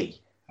Mark Lee.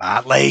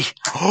 Mark Lee.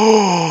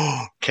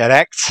 Oh,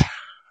 correct.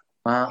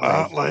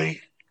 Mark Lee.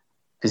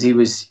 Because he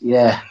was,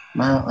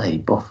 Mark Lee,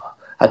 Buffer.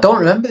 I don't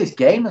remember this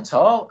game at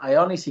all. I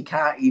honestly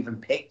can't even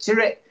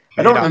picture it.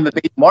 I don't remember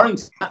beating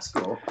Warrington at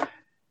school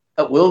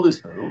at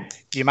Wilderspool.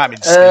 You might be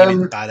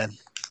screaming by then.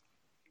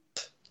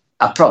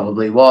 I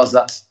probably was.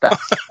 That's the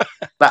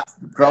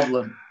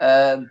problem.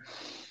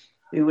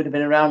 Who would have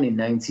been around in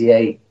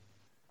 98?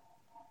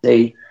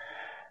 See,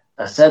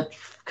 I said,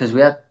 because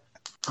we had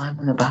time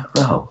in the back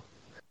row.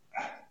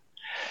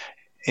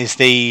 Is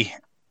the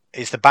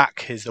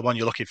back is the one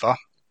you're looking for?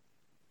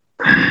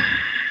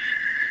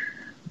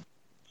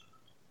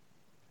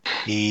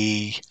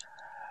 He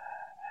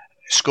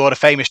scored a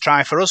famous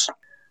try for us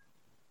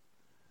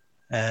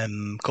a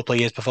couple of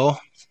years before,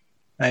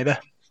 maybe.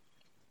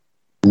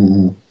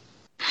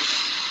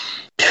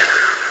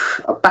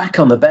 Back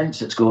on the bench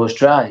that scores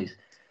tries.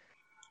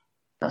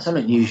 That's an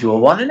unusual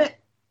one, isn't it?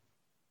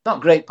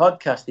 Not great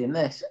podcasting,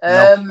 this.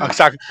 No,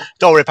 exactly.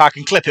 Don't worry if I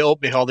can clip it up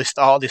before this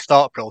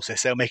thought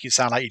process. It'll make it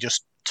sound like you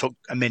just took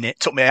a minute,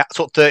 took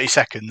 30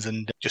 seconds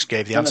and just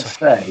gave the answer.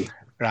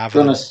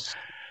 Rather than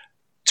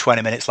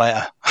 20 minutes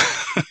later.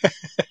 I'm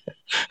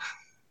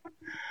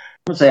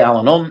going to say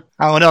Alan Hunt.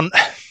 Alan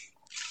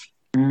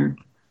Hunt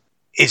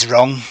is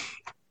wrong.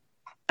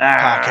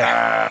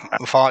 Parker.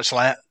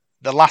 Unfortunately,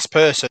 the last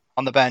person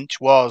on the bench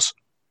was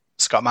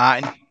Scott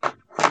Martin.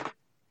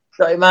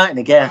 Scott Martin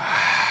again.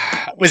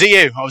 Was it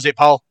you or was it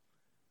Paul?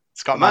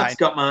 Scott Martin. Had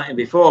Scott Martin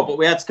before, but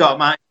we had Scott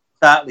Martin at the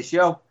start of the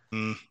show.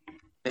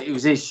 It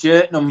was his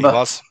shirt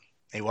number.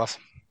 He was.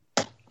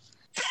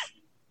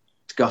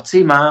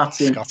 Scotty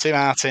Martin.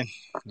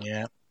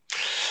 Yeah.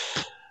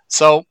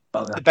 So,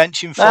 the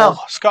bench in full.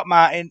 Scott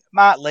Martin,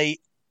 Mark Lee,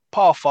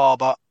 Paul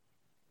Farber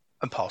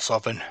and Paul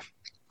Southern.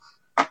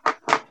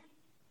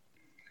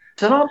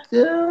 It's an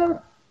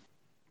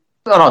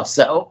odd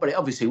setup, but it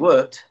obviously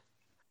worked.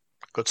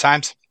 Good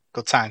times.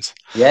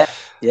 Yeah.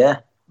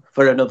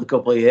 For another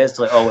couple of years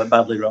till it all went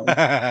badly wrong.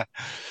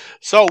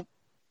 So,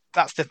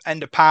 that's the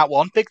end of part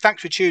 1. Big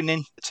thanks for tuning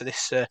in to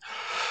this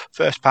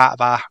first part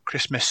of our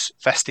Christmas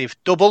festive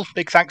double.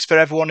 Big thanks for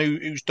everyone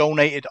who's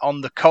donated on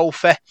the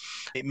Ko-fi.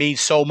 It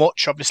means so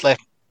much, obviously,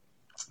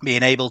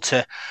 being able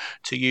to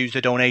use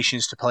the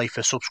donations to pay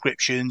for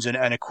subscriptions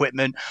and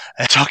equipment.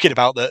 Talking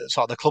about the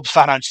sort of the club's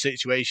financial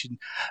situation,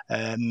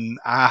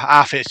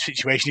 our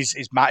situation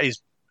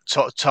is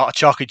sort of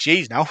chalk and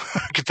cheese now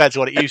compared to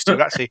what it used to.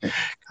 We're actually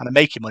kind of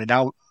making money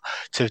now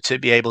to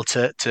be able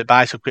to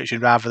buy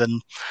subscription rather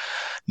than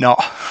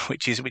not,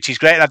 which is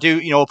great. And I do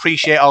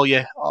appreciate all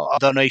your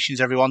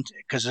donations, everyone,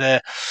 because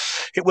it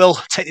will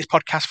take this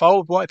podcast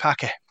forward, won't it,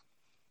 Parker?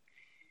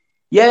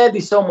 Yeah,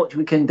 there's so much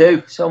we can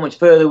do, so much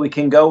further we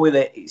can go with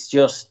it. It's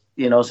just,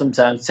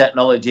 sometimes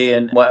technology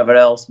and whatever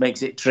else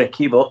makes it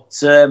tricky. But,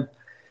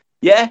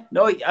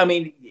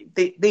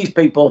 these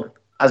people,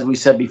 as we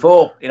said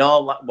before, in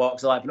all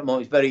walks of life at the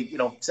moment, it's very,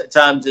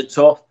 times are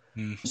tough.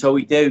 So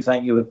we do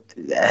thank you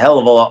a hell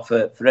of a lot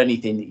for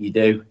anything that you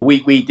do.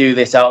 We do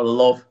this out of the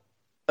love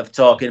of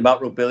talking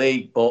about rugby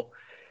league, but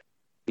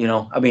You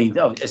know, I mean,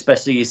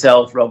 especially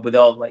yourself, Rob, with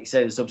all, like you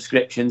say, the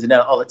subscriptions and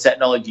all the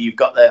technology you've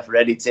got there for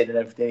editing and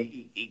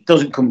everything. It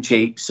doesn't come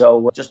cheap.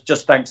 So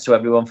just thanks to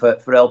everyone for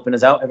helping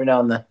us out every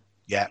now and then.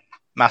 Yeah,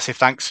 massive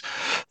thanks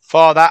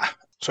for that.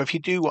 So if you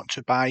do want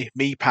to buy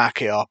me,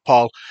 Parky, or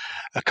Paul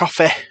a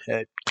coffee,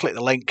 click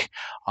the link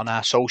on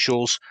our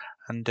socials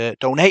and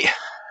donate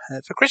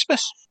for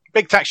Christmas.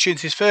 Big Tax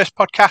Tunes, his first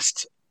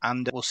podcast,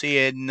 and we'll see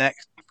you in the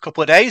next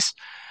couple of days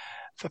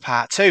for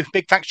part 2.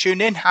 Big thanks for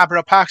tuning in.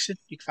 Arbor Parkinson.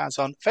 You can find us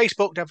on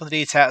Facebook, Devil the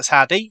Details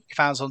Hardy. You can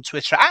find us on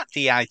Twitter at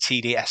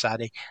DITDSRD.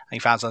 And you can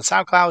find us on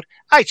SoundCloud,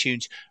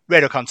 iTunes,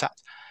 Radio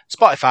Contact,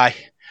 Spotify,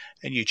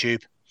 and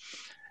YouTube.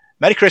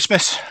 Merry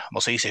Christmas, and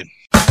we'll see you soon.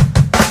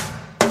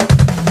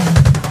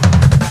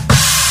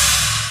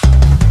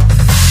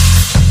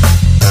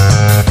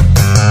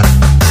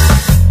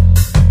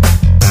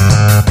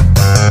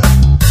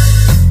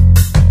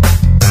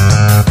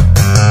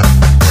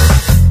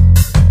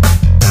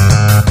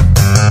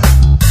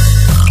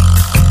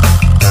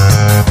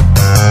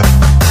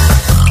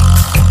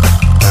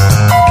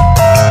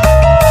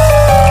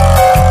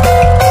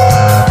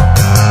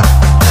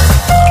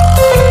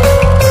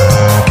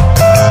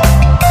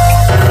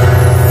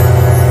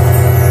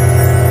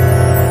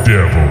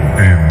 Devil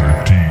in the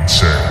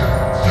Details.